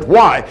desert.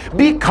 Why?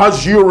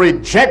 Because you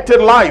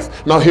rejected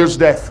life. Now here's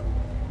death.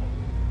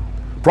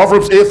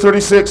 Proverbs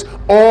 8:36,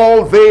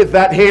 all they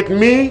that hate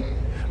me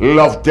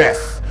love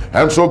death.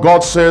 And so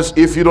God says,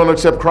 if you don't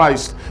accept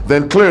Christ,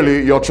 then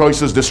clearly your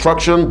choice is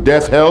destruction,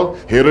 death, hell.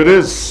 Here it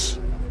is.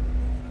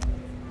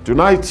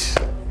 Tonight,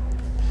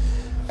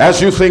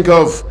 as you think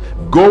of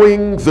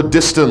going the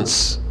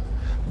distance,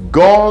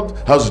 God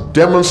has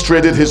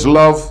demonstrated his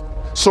love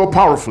so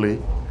powerfully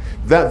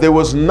that there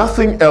was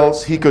nothing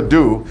else he could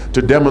do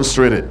to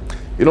demonstrate it.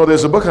 You know,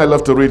 there's a book I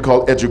love to read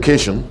called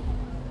Education,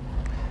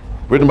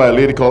 written by a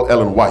lady called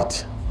Ellen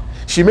White.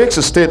 She makes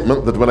a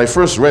statement that when I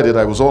first read it,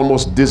 I was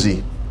almost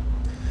dizzy.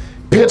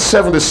 Page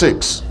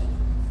 76,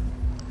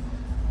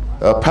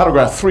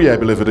 paragraph 3, I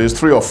believe it is,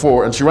 3 or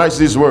 4, and she writes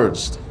these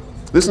words.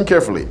 Listen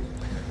carefully.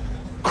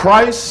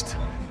 Christ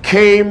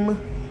came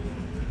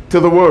to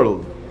the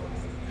world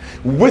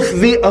with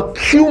the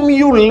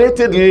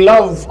accumulated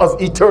love of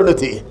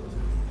eternity.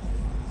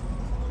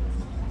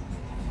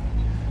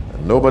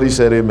 And nobody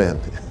said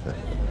amen.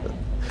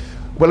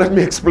 Well, let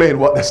me explain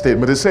what that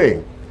statement is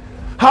saying.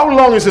 How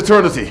long is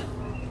eternity?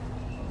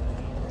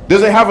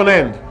 Does it have an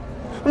end?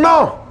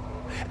 No.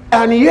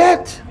 And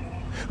yet,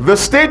 the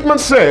statement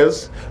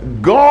says,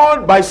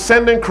 God, by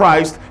sending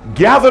Christ,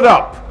 gathered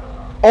up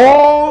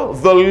all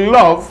the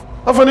love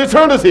of an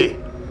eternity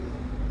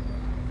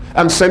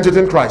and sent it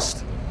in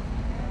Christ.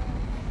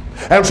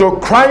 And so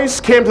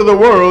Christ came to the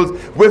world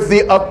with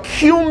the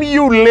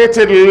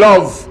accumulated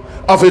love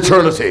of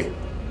eternity.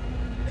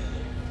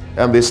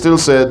 And they still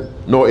said,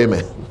 no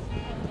amen.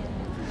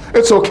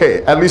 It's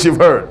okay, at least you've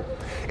heard.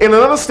 In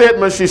another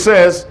statement, she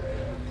says,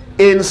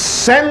 in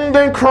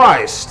sending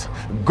Christ,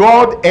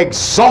 God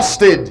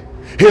exhausted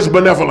his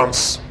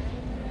benevolence.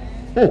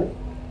 You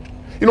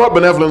know what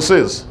benevolence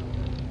is?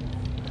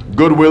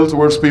 Goodwill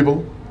towards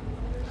people,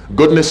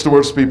 goodness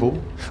towards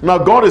people. Now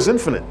God is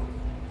infinite.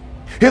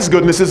 His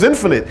goodness is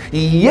infinite.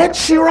 Yet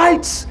she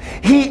writes,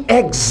 he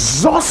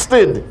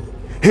exhausted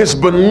his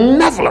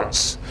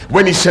benevolence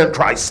when he sent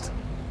Christ.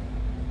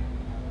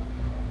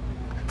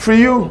 For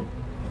you,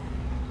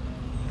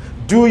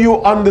 do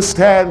you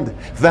understand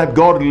that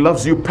God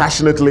loves you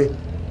passionately?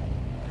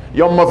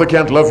 Your mother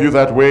can't love you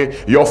that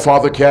way. Your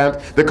father can't.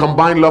 The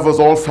combined love of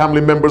all family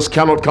members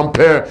cannot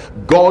compare.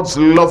 God's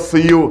love for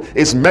you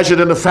is measured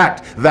in the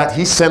fact that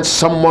he sent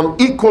someone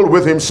equal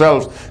with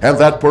himself, and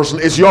that person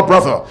is your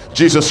brother,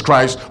 Jesus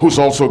Christ, who's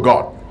also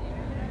God.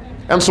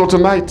 And so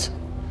tonight,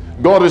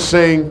 God is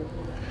saying,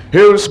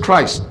 here is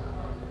Christ.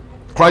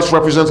 Christ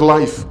represents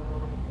life,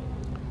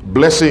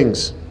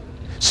 blessings,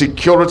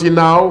 security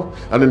now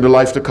and in the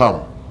life to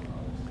come.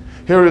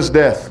 Here is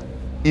death,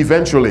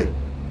 eventually.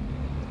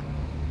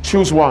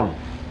 Choose one.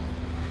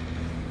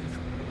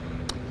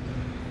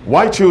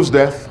 Why choose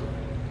death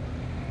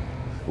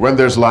when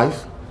there's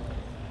life?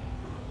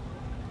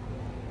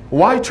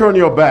 Why turn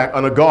your back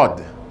on a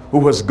God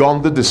who has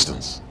gone the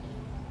distance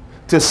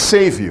to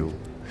save you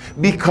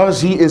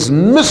because he is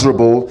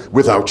miserable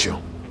without you?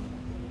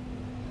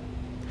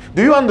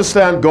 Do you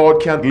understand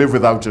God can't live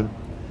without you?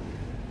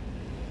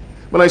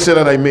 When I say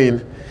that, I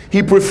mean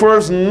he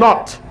prefers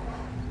not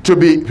to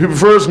be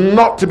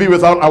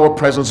without our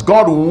presence.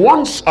 God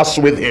wants us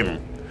with him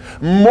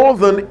more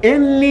than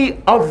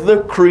any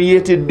other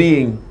created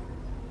being.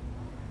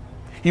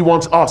 He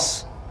wants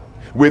us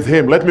with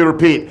him. Let me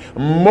repeat,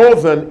 more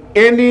than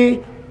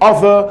any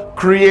other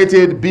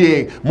created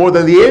being, more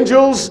than the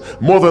angels,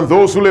 more than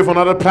those who live on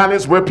other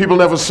planets where people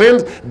never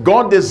sinned.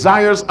 God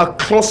desires a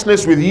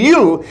closeness with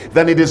you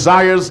than he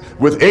desires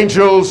with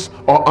angels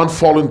or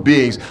unfallen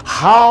beings.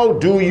 How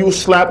do you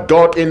slap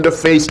God in the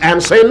face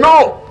and say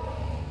no?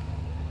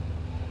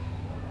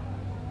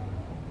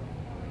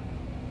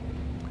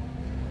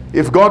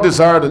 If God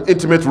desired an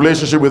intimate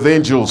relationship with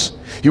angels,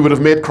 he would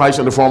have made Christ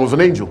in the form of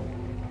an angel.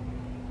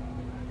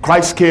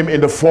 Christ came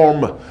in the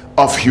form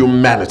of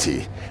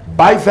humanity.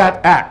 By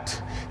that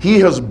act, he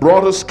has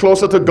brought us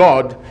closer to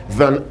God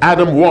than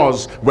Adam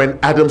was when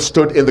Adam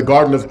stood in the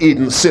Garden of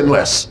Eden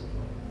sinless.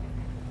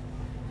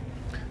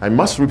 I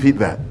must repeat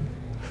that,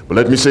 but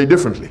let me say it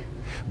differently.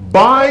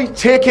 By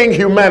taking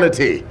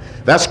humanity,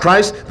 that's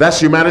Christ, that's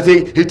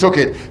humanity, he took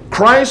it.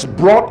 Christ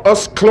brought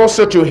us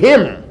closer to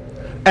him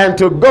and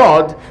to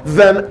God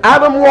than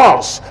Adam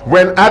was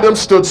when Adam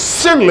stood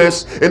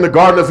sinless in the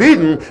Garden of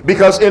Eden,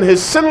 because in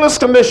his sinless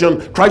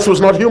condition, Christ was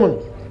not human.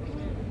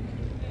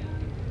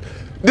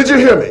 Did you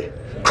hear me?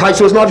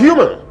 Christ was not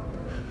human.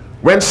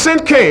 When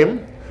sin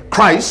came,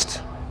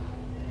 Christ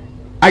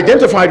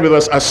identified with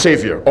us as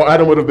Savior, or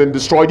Adam would have been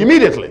destroyed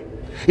immediately.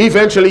 He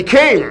eventually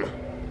came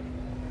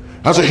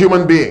as a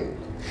human being.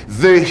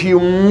 The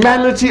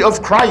humanity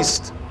of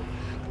Christ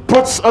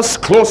puts us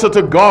closer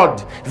to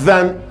God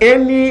than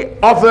any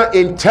other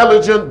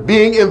intelligent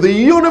being in the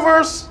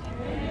universe.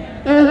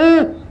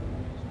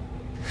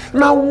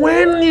 Now,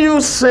 when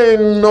you say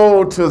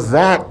no to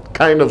that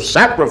kind of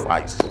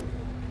sacrifice,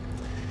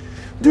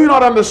 do you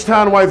not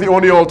understand why the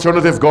only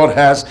alternative God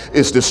has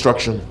is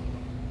destruction?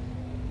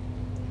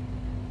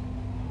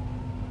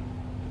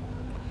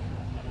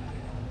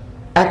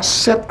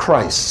 Accept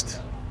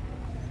Christ.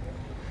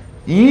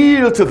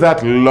 Yield to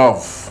that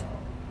love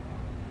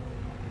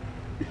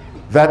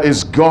that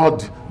is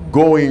God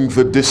going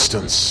the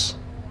distance.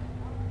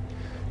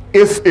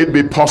 If it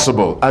be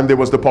possible, and there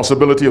was the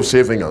possibility of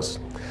saving us,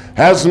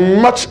 as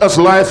much as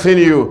lieth in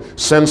you,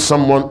 send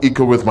someone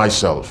equal with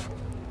myself.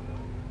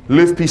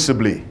 Live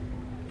peaceably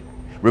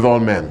with all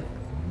men.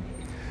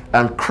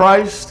 And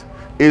Christ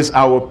is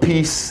our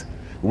peace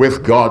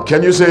with God.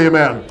 Can you say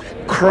amen?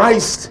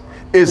 Christ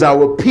is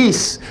our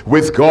peace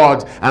with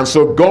God, and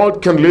so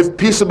God can live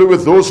peaceably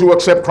with those who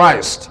accept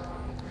Christ.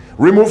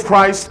 Remove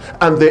Christ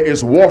and there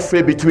is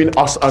warfare between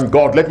us and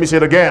God. Let me say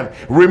it again.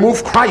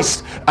 Remove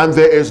Christ and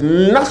there is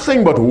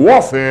nothing but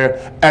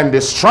warfare and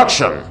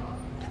destruction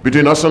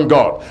between us and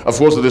God. Of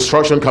course, the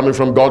destruction coming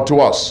from God to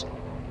us.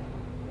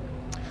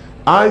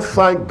 I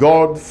thank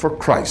God for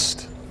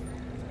Christ.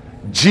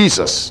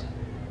 Jesus.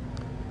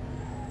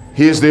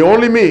 He is the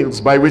only means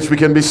by which we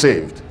can be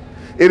saved.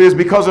 It is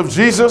because of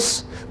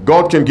Jesus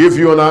God can give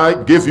you and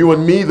I, give you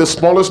and me the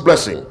smallest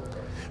blessing.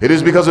 It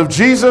is because of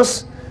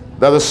Jesus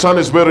that the sun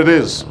is where it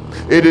is.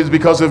 It is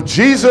because of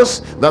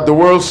Jesus that the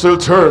world still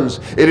turns.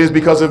 It is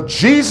because of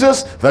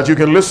Jesus that you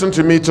can listen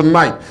to me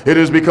tonight. It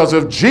is because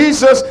of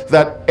Jesus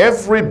that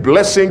every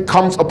blessing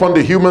comes upon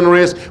the human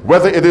race,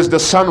 whether it is the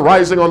sun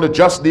rising on the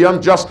just, the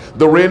unjust,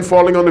 the rain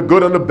falling on the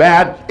good and the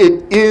bad.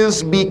 It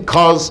is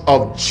because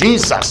of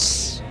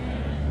Jesus.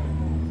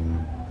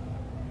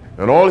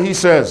 And all he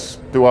says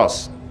to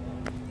us,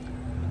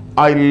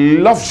 I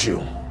loved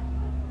you.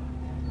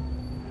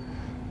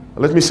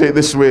 Let me say it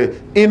this way.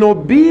 In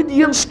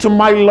obedience to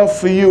my love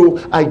for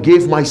you, I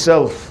gave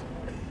myself.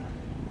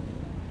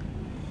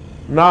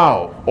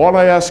 Now, all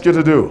I ask you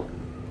to do,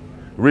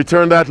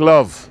 return that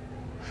love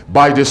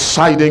by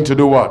deciding to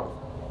do what?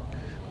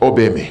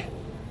 Obey me.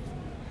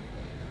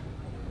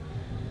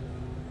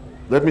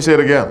 Let me say it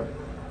again.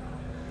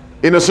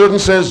 In a certain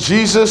sense,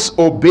 Jesus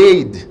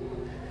obeyed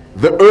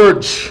the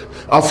urge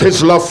of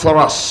his love for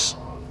us.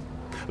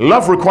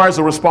 Love requires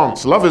a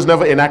response. Love is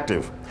never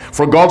inactive.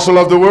 For God so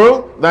loved the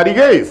world that he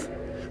gave.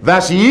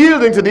 That's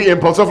yielding to the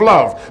impulse of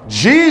love.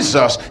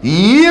 Jesus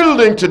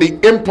yielding to the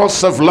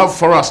impulse of love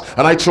for us.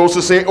 And I chose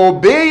to say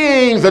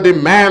obeying the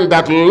demand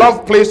that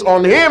love placed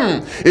on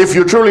him. If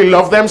you truly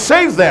love them,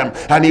 save them.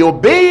 And he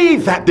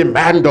obeyed that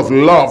demand of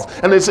love.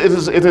 And it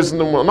is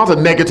not a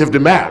negative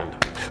demand.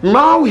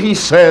 Now he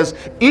says,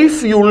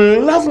 if you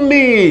love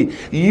me,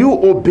 you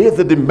obey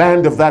the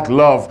demand of that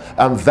love.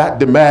 And that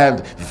demand,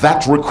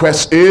 that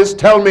request is,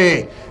 tell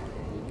me,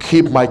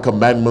 keep my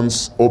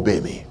commandments, obey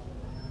me.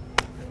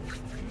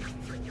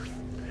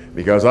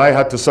 Because I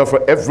had to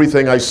suffer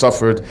everything I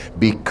suffered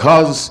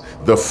because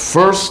the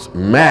first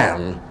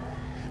man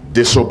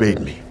disobeyed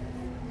me.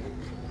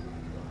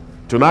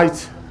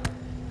 Tonight,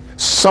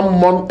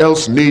 someone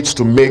else needs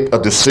to make a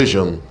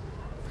decision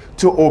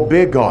to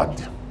obey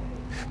God.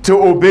 To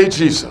obey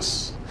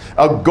Jesus,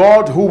 a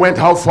God who went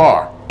how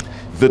far?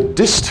 The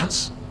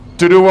distance.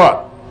 To do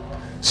what?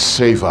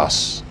 Save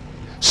us.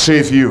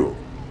 Save you.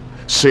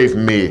 Save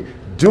me.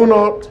 Do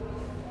not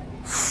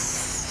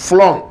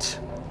flaunt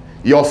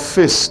your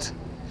fist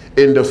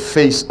in the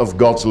face of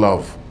God's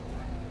love.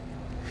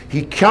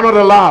 He cannot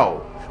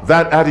allow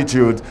that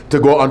attitude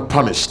to go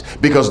unpunished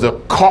because the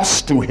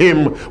cost to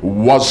him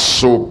was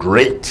so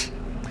great.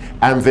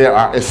 And there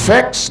are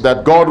effects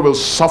that God will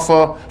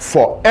suffer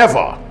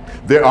forever.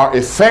 There are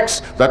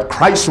effects that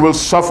Christ will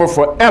suffer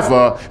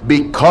forever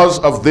because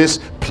of this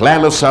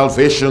plan of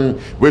salvation,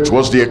 which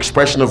was the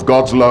expression of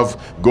God's love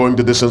going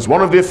the distance.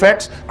 One of the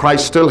effects,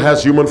 Christ still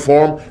has human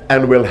form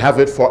and will have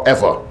it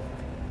forever.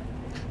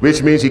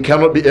 Which means he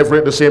cannot be ever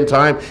at the same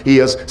time. He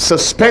has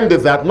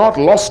suspended that, not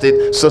lost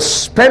it,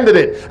 suspended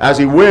it as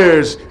he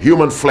wears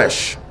human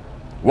flesh.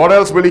 What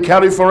else will he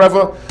carry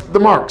forever? The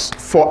marks,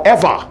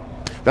 forever.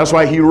 That's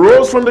why he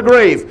rose from the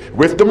grave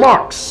with the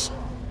marks.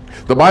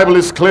 The Bible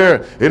is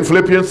clear in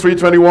Philippians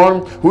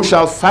 3:21, who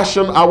shall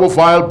fashion our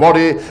vile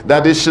body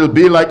that it shall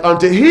be like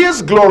unto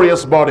his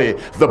glorious body.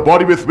 The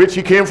body with which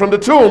he came from the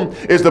tomb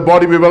is the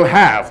body we will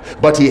have.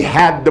 But he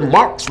had the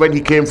marks when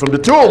he came from the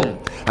tomb.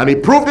 And he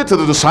proved it to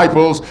the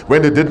disciples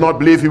when they did not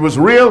believe he was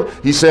real.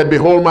 He said,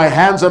 behold my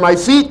hands and my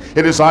feet,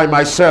 it is I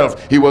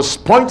myself. He was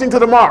pointing to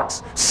the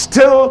marks,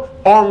 still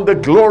on the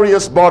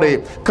glorious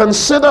body.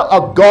 Consider a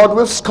God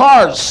with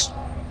scars.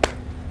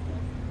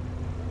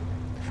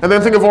 And then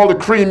think of all the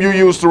cream you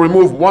use to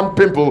remove one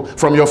pimple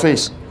from your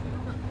face.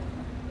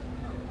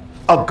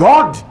 A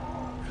God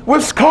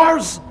with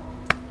scars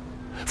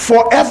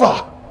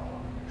forever,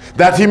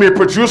 that he may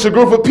produce a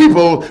group of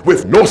people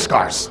with no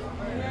scars.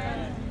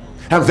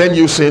 And then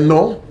you say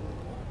no.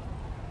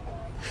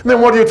 And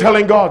then what are you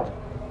telling God?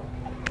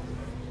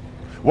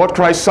 What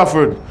Christ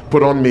suffered,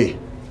 put on me.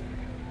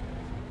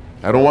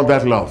 I don't want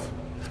that love.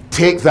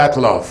 Take that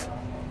love.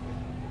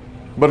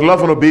 But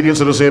love and obedience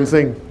are the same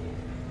thing.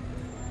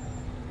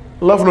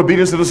 Love and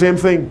obedience are the same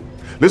thing.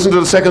 Listen to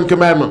the second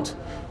commandment.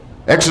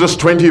 Exodus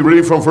 20,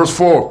 reading from verse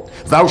 4.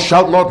 Thou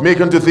shalt not make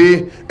unto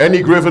thee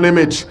any graven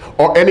image,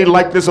 or any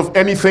likeness of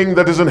anything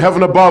that is in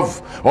heaven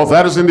above, or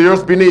that is in the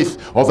earth beneath,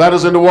 or that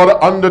is in the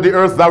water under the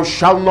earth. Thou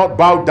shalt not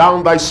bow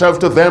down thyself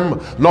to them,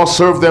 nor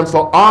serve them.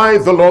 For I,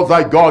 the Lord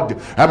thy God,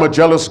 am a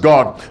jealous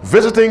God,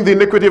 visiting the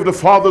iniquity of the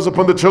fathers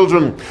upon the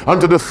children,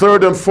 unto the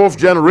third and fourth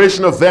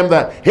generation of them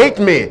that hate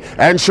me,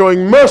 and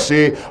showing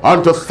mercy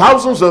unto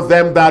thousands of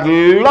them that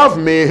love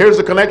me. Here's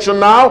the connection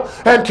now.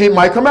 And keep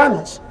my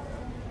commandments.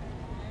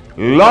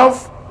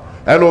 Love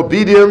and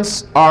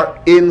obedience are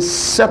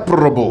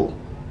inseparable.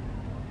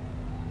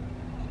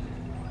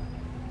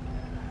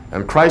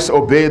 And Christ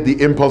obeyed the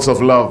impulse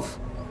of love,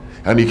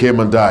 and he came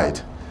and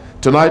died.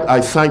 Tonight I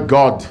thank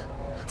God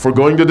for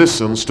going the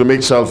distance to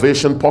make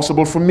salvation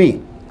possible for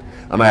me.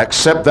 And I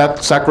accept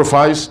that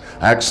sacrifice,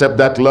 I accept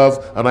that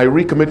love, and I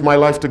recommit my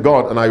life to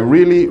God. And I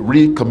really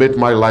recommit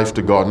my life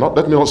to God.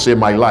 Let me not say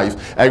my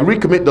life. I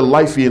recommit the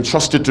life he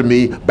entrusted to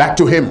me back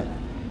to him.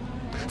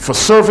 For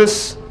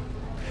service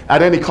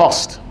at any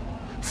cost.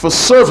 For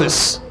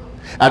service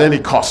at any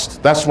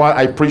cost. That's why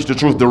I preach the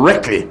truth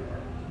directly.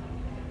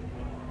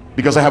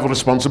 Because I have a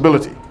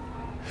responsibility.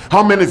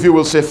 How many of you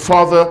will say,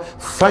 Father,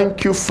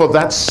 thank you for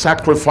that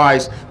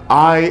sacrifice.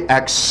 I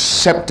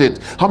accept it.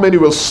 How many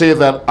will say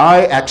that?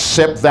 I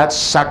accept that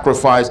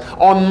sacrifice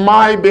on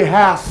my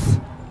behalf.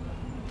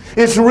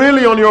 It's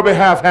really on your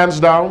behalf, hands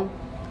down.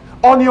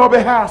 On your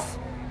behalf.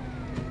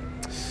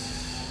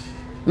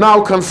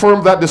 Now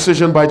confirm that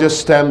decision by just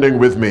standing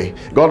with me.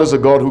 God is a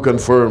God who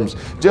confirms.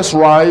 Just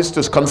rise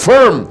to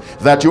confirm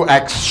that you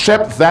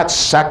accept that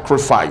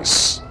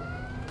sacrifice.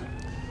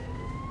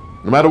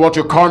 No matter what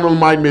your carnal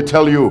mind may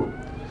tell you,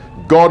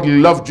 God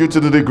loved you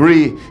to the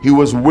degree he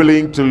was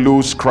willing to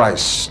lose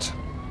Christ.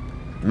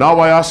 Now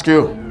I ask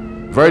you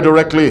very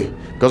directly,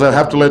 because I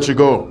have to let you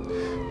go.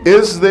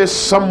 Is there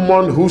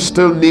someone who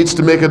still needs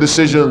to make a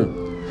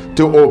decision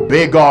to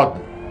obey God?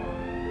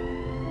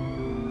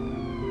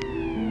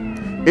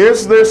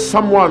 Is there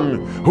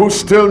someone who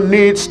still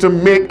needs to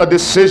make a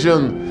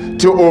decision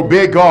to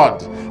obey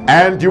God?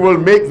 And you will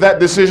make that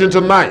decision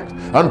tonight.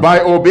 And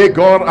by obey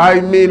God, I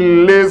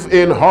mean live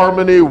in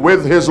harmony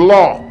with his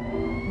law.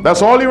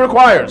 That's all he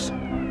requires.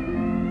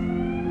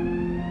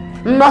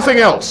 Nothing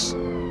else.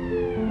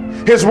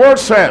 His word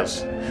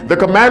says the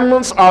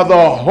commandments are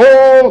the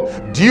whole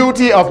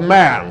duty of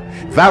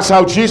man. That's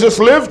how Jesus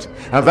lived,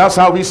 and that's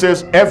how he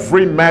says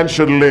every man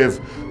should live.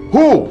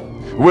 Who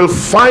will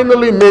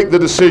finally make the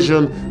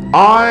decision,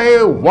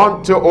 I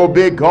want to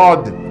obey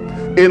God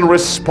in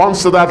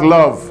response to that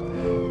love.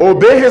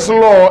 Obey his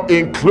law,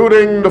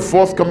 including the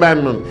fourth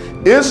commandment.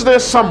 Is there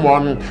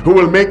someone who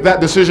will make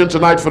that decision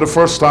tonight for the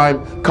first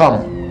time?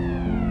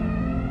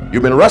 Come.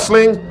 You've been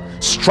wrestling,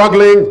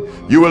 struggling.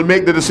 You will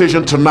make the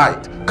decision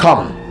tonight.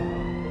 Come.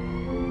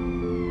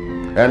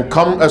 And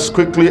come as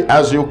quickly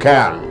as you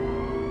can.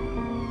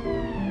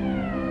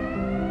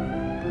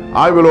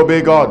 I will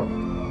obey God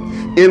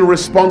in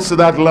response to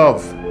that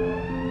love.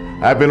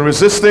 I've been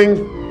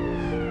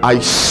resisting. I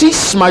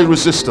cease my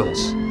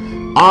resistance.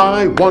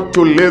 I want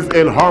to live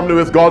in harmony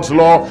with God's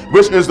law,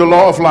 which is the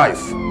law of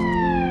life.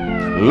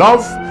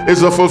 Love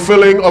is the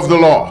fulfilling of the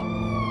law.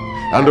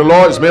 And the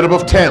law is made up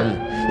of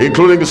 10,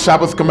 including the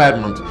Sabbath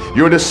commandment.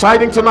 You're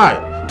deciding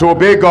tonight to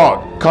obey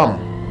God. Come.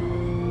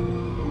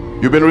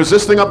 You've been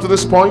resisting up to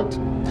this point.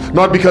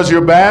 Not because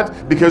you're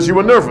bad, because you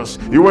were nervous.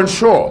 You weren't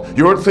sure.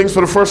 You heard things for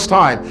the first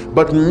time.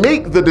 But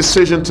make the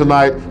decision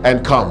tonight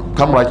and come.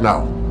 Come right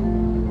now.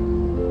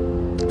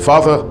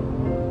 Father,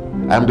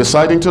 I'm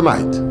deciding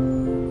tonight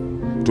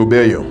to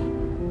obey you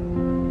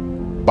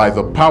by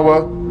the power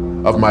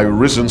of my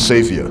risen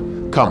Savior.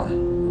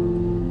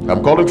 Come.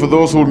 I'm calling for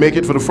those who will make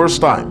it for the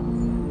first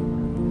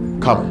time.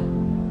 Come.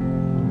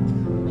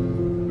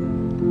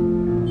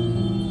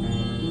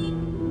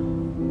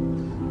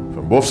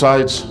 From both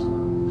sides,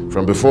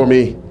 from before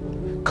me,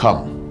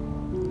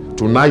 come.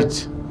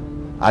 Tonight,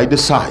 I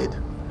decide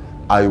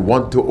I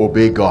want to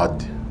obey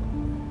God.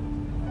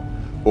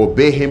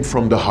 obey him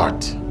from the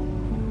heart.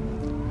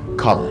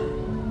 Come.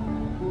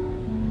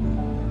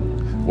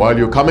 While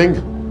you're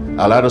coming,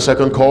 I'll add a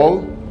second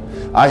call.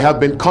 I have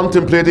been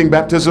contemplating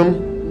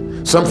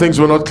baptism. Some things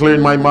were not clear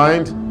in my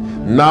mind.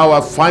 Now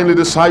I've finally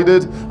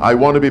decided I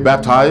want to be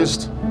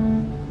baptized.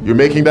 You're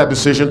making that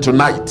decision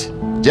tonight.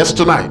 Just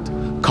tonight.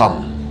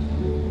 Come.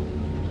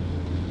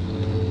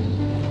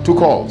 2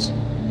 calls.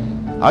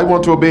 I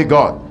want to obey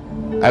God.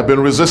 I've been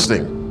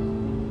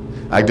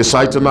resisting. I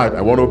decide tonight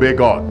I want to obey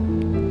God.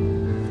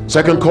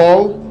 Second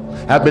call.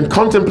 I've been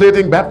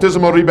contemplating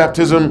baptism or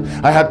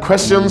rebaptism. I had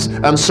questions,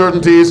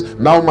 uncertainties.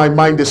 Now my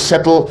mind is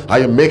settled. I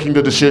am making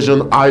the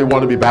decision. I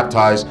want to be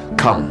baptized.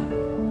 Come.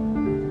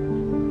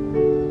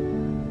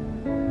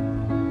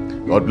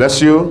 God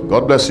bless you.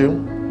 God bless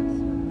you.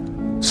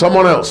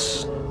 Someone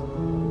else.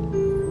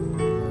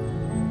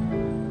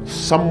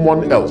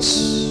 Someone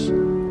else.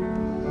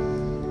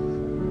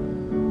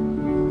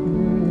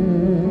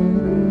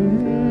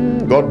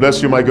 God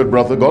bless you, my good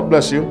brother. God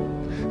bless you.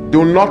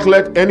 Do not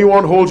let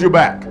anyone hold you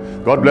back.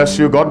 God bless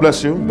you. God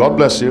bless you. God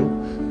bless you.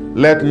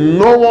 Let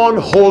no one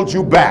hold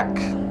you back.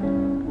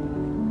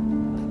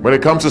 When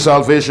it comes to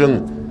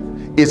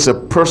salvation, it's a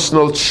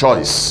personal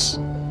choice.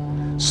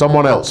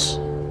 Someone else.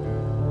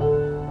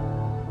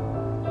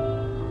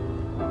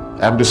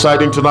 I'm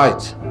deciding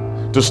tonight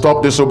to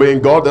stop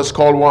disobeying God. That's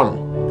call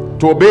 1.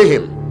 To obey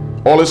him,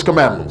 all his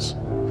commandments,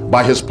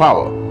 by his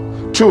power.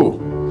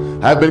 2,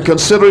 I've been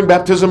considering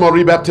baptism or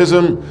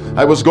rebaptism.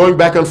 I was going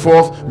back and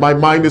forth. My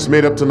mind is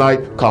made up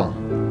tonight. Come.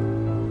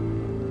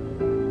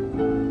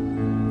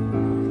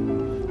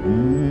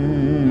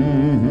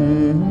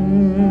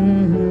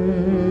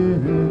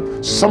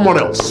 Someone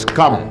else,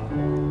 come.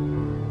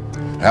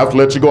 I have to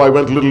let you go. I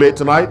went a little late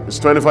tonight. It's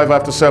 25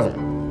 after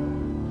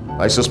 7.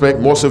 I suspect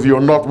most of you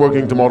are not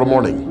working tomorrow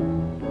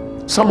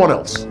morning. Someone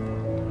else.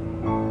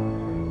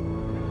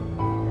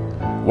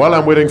 While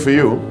I'm waiting for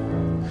you,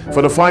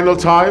 for the final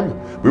time,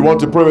 we want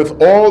to pray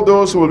with all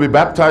those who will be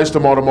baptized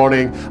tomorrow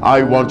morning.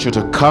 I want you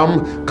to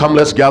come. Come,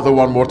 let's gather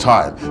one more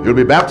time. You'll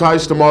be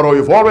baptized tomorrow.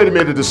 You've already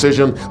made a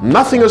decision.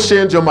 Nothing has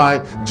changed your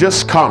mind.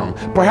 Just come.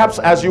 Perhaps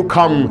as you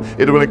come,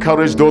 it will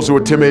encourage those who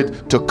are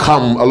timid to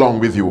come along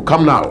with you.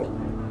 Come now.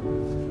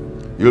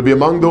 You'll be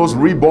among those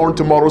reborn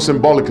tomorrow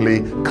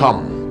symbolically.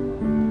 Come.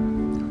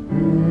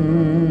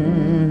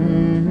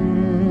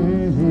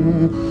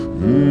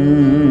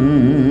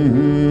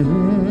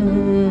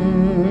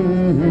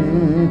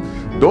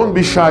 Don't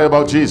be shy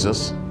about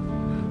Jesus.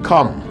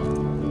 Come.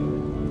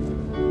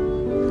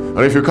 And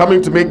if you're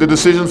coming to make the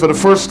decision for the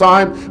first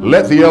time,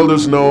 let the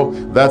elders know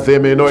that they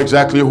may know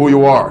exactly who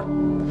you are.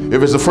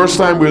 If it's the first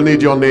time, we'll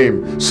need your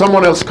name.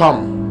 Someone else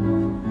come.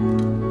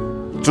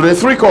 Today,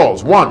 3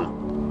 calls.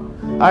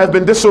 1, I have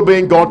been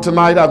disobeying God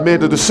tonight. I've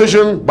made a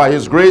decision by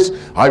his grace.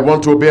 I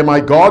want to obey my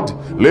God,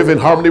 live in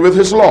harmony with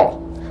his law.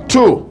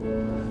 2,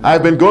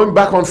 I've been going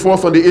back and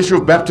forth on the issue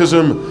of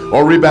baptism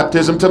or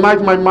rebaptism.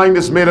 Tonight my mind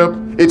is made up.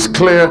 It's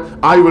clear.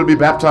 I will be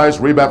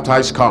baptized,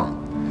 rebaptized,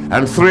 come.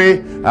 And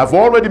 3, I've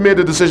already made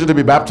a decision to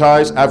be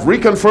baptized. I've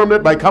reconfirmed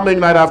it by coming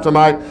night after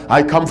night.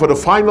 I come for the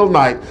final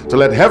night to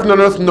let heaven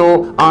and earth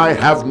know I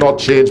have not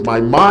changed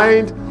my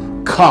mind.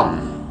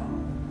 Come.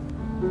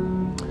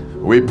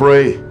 We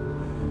pray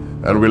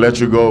and we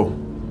let you go.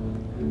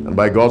 And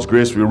by God's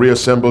grace, we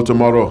reassemble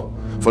tomorrow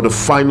for the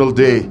final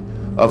day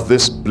of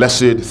this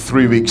blessed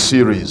 3-week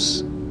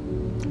series.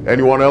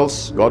 Anyone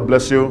else? God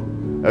bless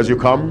you as you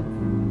come.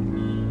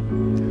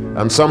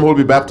 And some who will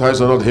be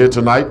baptized are not here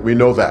tonight. We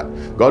know that.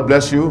 God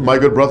bless you, my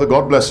good brother.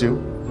 God bless you.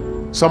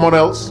 Someone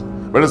else?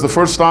 When is the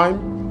first time?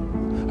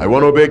 I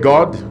want to obey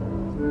God.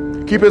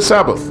 Keep his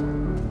Sabbath.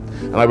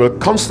 And I will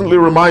constantly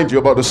remind you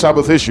about the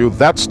Sabbath issue.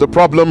 That's the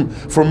problem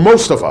for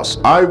most of us.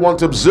 I want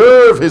to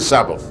observe his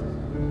Sabbath.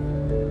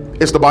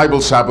 It's the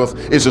Bible's Sabbath.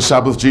 It's the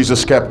Sabbath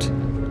Jesus kept.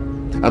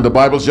 And the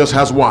Bible just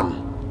has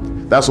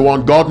one. That's the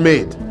one God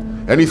made.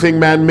 Anything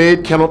man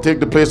made cannot take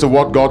the place of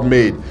what God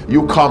made.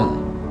 You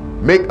come.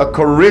 Make a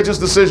courageous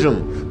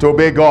decision to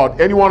obey God.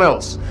 Anyone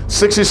else?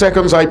 60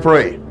 seconds, I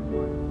pray.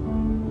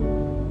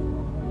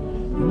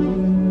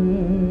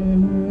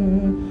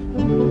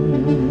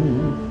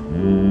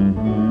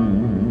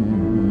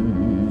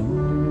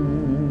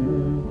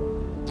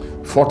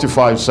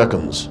 "45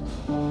 seconds.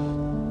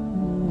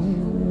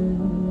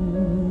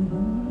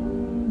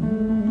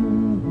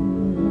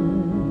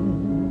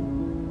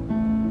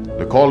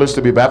 The call is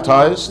to be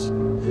baptized.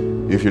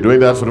 If you're doing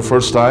that for the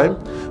first time,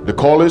 the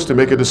call is to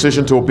make a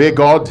decision to obey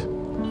God.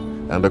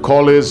 And the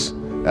call is,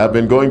 I've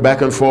been going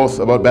back and forth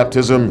about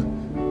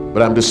baptism,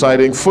 but I'm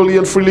deciding fully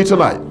and freely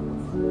tonight.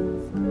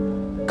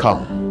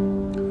 Come.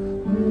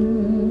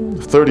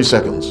 30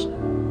 seconds.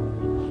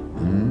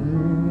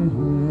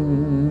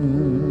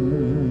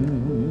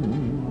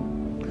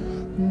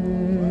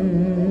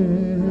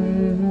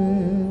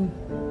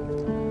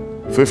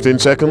 15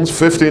 seconds.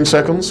 15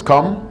 seconds.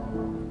 Come.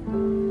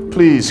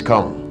 Please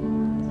come.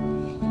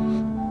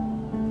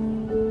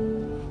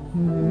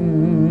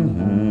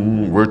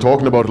 We're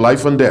talking about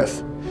life and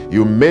death.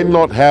 You may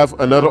not have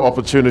another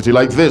opportunity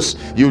like this.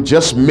 You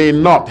just may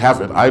not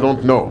have it. I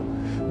don't know.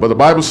 But the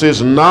Bible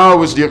says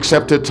now is the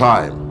accepted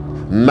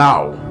time.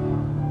 Now.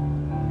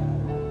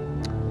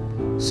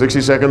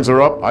 60 seconds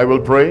are up. I will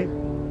pray.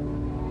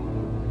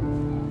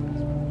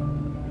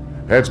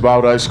 Heads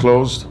bowed, eyes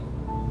closed.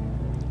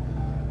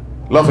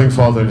 Loving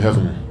Father in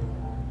heaven,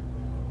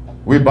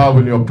 we bow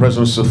in your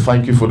presence to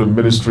thank you for the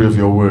ministry of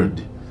your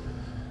word.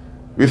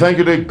 We thank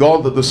you, dear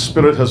God, that the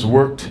Spirit has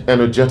worked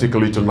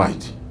energetically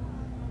tonight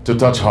to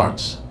touch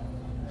hearts,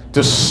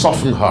 to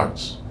soften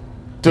hearts,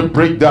 to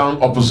break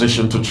down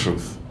opposition to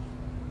truth.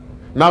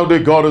 Now, dear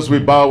God, as we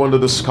bow under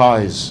the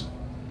skies,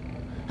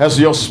 as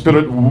your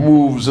Spirit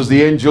moves, as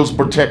the angels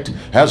protect,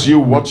 as you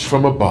watch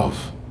from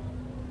above,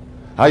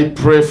 I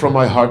pray from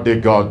my heart, dear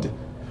God,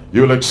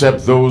 you'll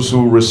accept those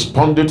who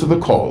responded to the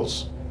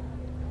calls.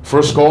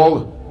 First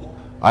call,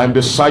 I am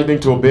deciding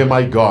to obey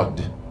my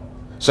God.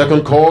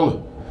 Second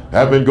call,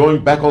 I've been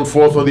going back and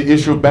forth on the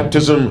issue of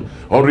baptism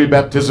or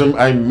rebaptism.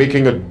 I'm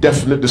making a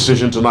definite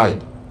decision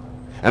tonight.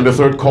 And the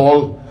third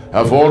call,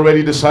 I've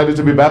already decided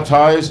to be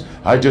baptized.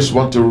 I just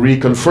want to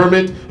reconfirm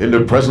it in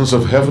the presence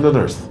of heaven and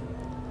earth.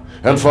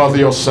 And Father,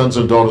 your sons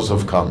and daughters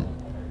have come.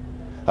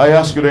 I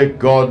ask you that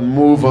God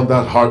move on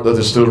that heart that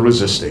is still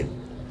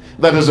resisting,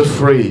 that is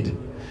afraid,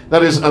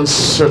 that is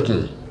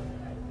uncertain,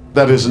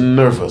 that is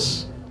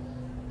nervous.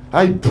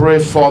 I pray,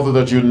 Father,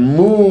 that you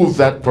move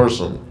that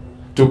person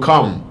to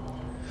come.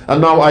 And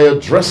now I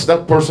address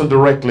that person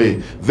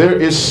directly. There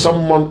is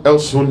someone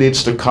else who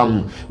needs to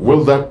come.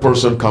 Will that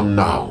person come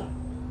now?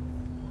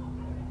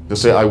 To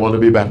say, I want to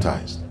be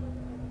baptized.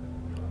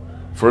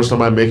 First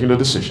time I'm making the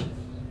decision.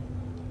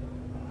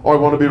 Or I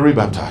want to be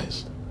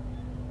rebaptized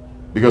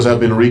because I've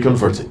been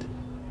reconverted.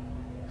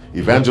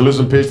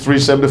 Evangelism, page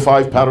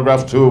 375,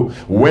 paragraph 2.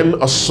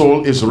 When a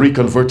soul is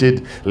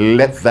reconverted,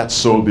 let that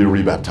soul be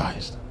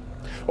rebaptized.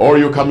 Or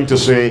you're coming to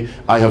say,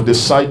 I have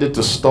decided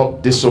to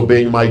stop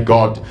disobeying my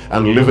God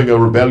and living a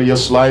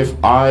rebellious life.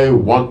 I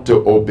want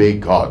to obey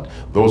God.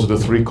 Those are the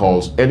three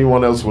calls.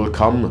 Anyone else will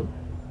come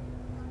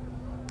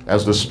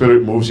as the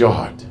Spirit moves your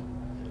heart.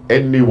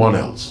 Anyone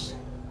else.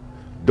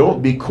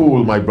 Don't be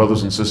cool, my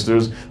brothers and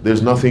sisters.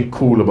 There's nothing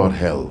cool about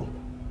hell.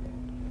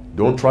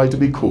 Don't try to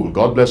be cool.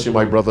 God bless you,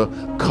 my brother.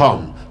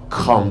 Come,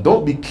 come.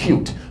 Don't be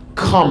cute.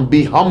 Come,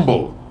 be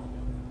humble.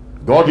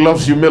 God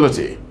loves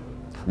humility,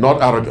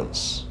 not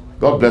arrogance.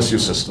 God bless you,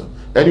 sister.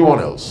 Anyone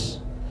else?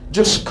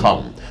 Just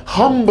come.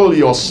 Humble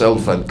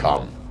yourself and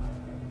come.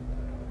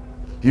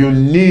 You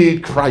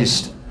need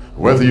Christ,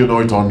 whether you know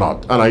it or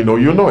not. And I know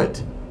you know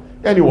it.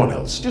 Anyone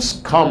else?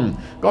 Just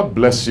come. God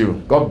bless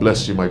you. God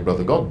bless you, my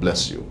brother. God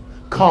bless you.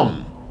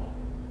 Come.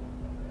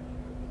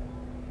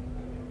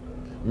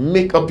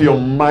 Make up your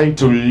mind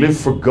to live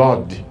for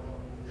God.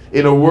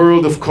 In a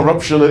world of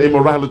corruption and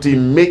immorality,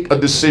 make a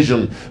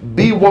decision.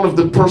 Be one of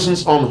the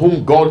persons on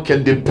whom God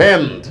can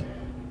depend.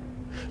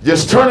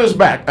 Just turn his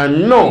back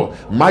and know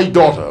my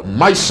daughter,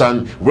 my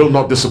son will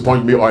not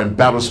disappoint me or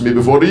embarrass me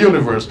before the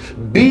universe.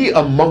 Be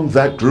among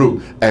that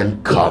group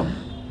and come.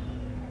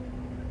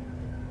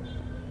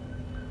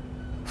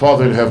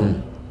 Father in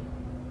heaven,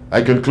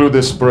 I conclude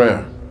this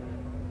prayer,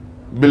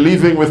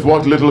 believing with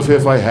what little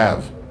faith I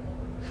have,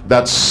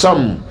 that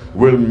some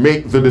will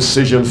make the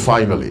decision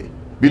finally,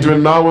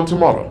 between now and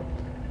tomorrow.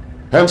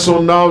 And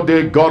so now,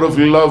 dear God of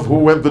love, who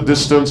went the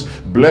distance,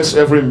 bless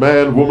every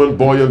man, woman,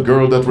 boy, and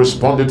girl that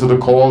responded to the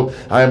call.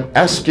 I am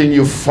asking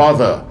you,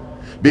 Father,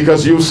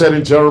 because you said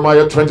in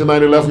Jeremiah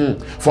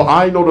 29:11, for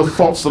I know the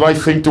thoughts that I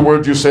think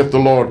toward you, saith the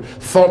Lord,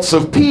 thoughts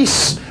of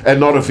peace and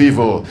not of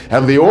evil.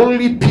 And the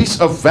only peace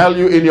of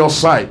value in your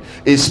sight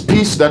is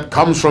peace that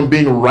comes from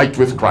being right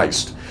with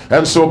Christ.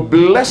 And so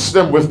bless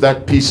them with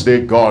that peace, dear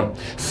God.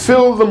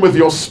 Fill them with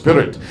your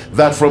Spirit,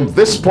 that from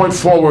this point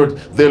forward,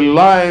 their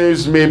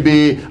lives may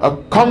be a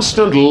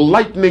constant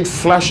lightning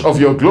flash of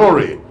your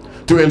glory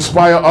to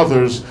inspire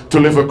others to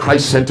live a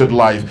Christ-centered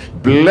life.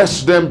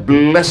 Bless them,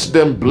 bless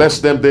them, bless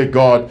them, dear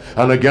God.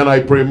 And again, I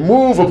pray,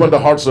 move upon the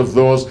hearts of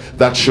those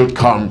that should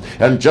come.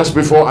 And just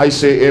before I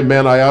say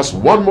amen, I ask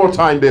one more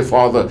time, dear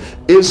Father,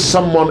 is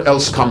someone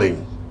else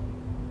coming?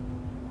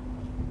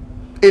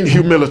 In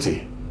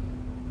humility.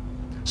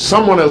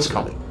 Someone else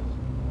coming.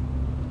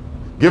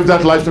 Give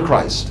that life to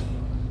Christ.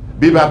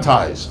 Be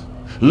baptized.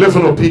 Live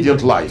an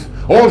obedient life.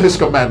 All his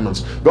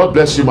commandments. God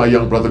bless you, my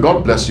young brother.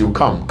 God bless you.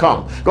 Come,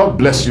 come. God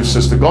bless you,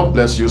 sister. God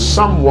bless you.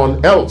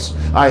 Someone else.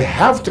 I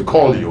have to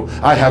call you.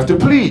 I have to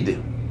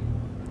plead.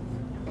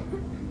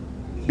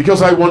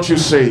 Because I want you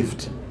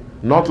saved,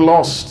 not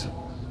lost.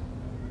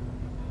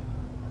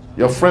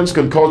 Your friends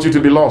can cause you to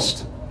be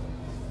lost.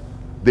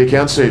 They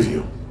can't save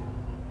you.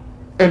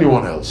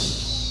 Anyone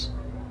else?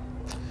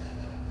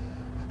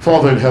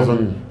 Father in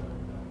heaven,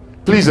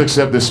 please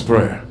accept this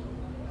prayer.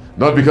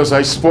 Not because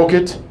I spoke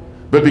it,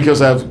 but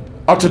because I've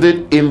uttered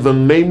it in the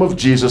name of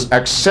Jesus.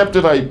 Accept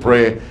it, I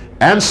pray.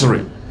 Answer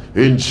it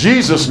in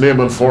Jesus' name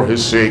and for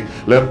his sake.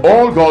 Let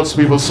all God's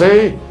people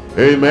say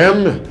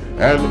amen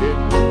and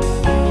amen.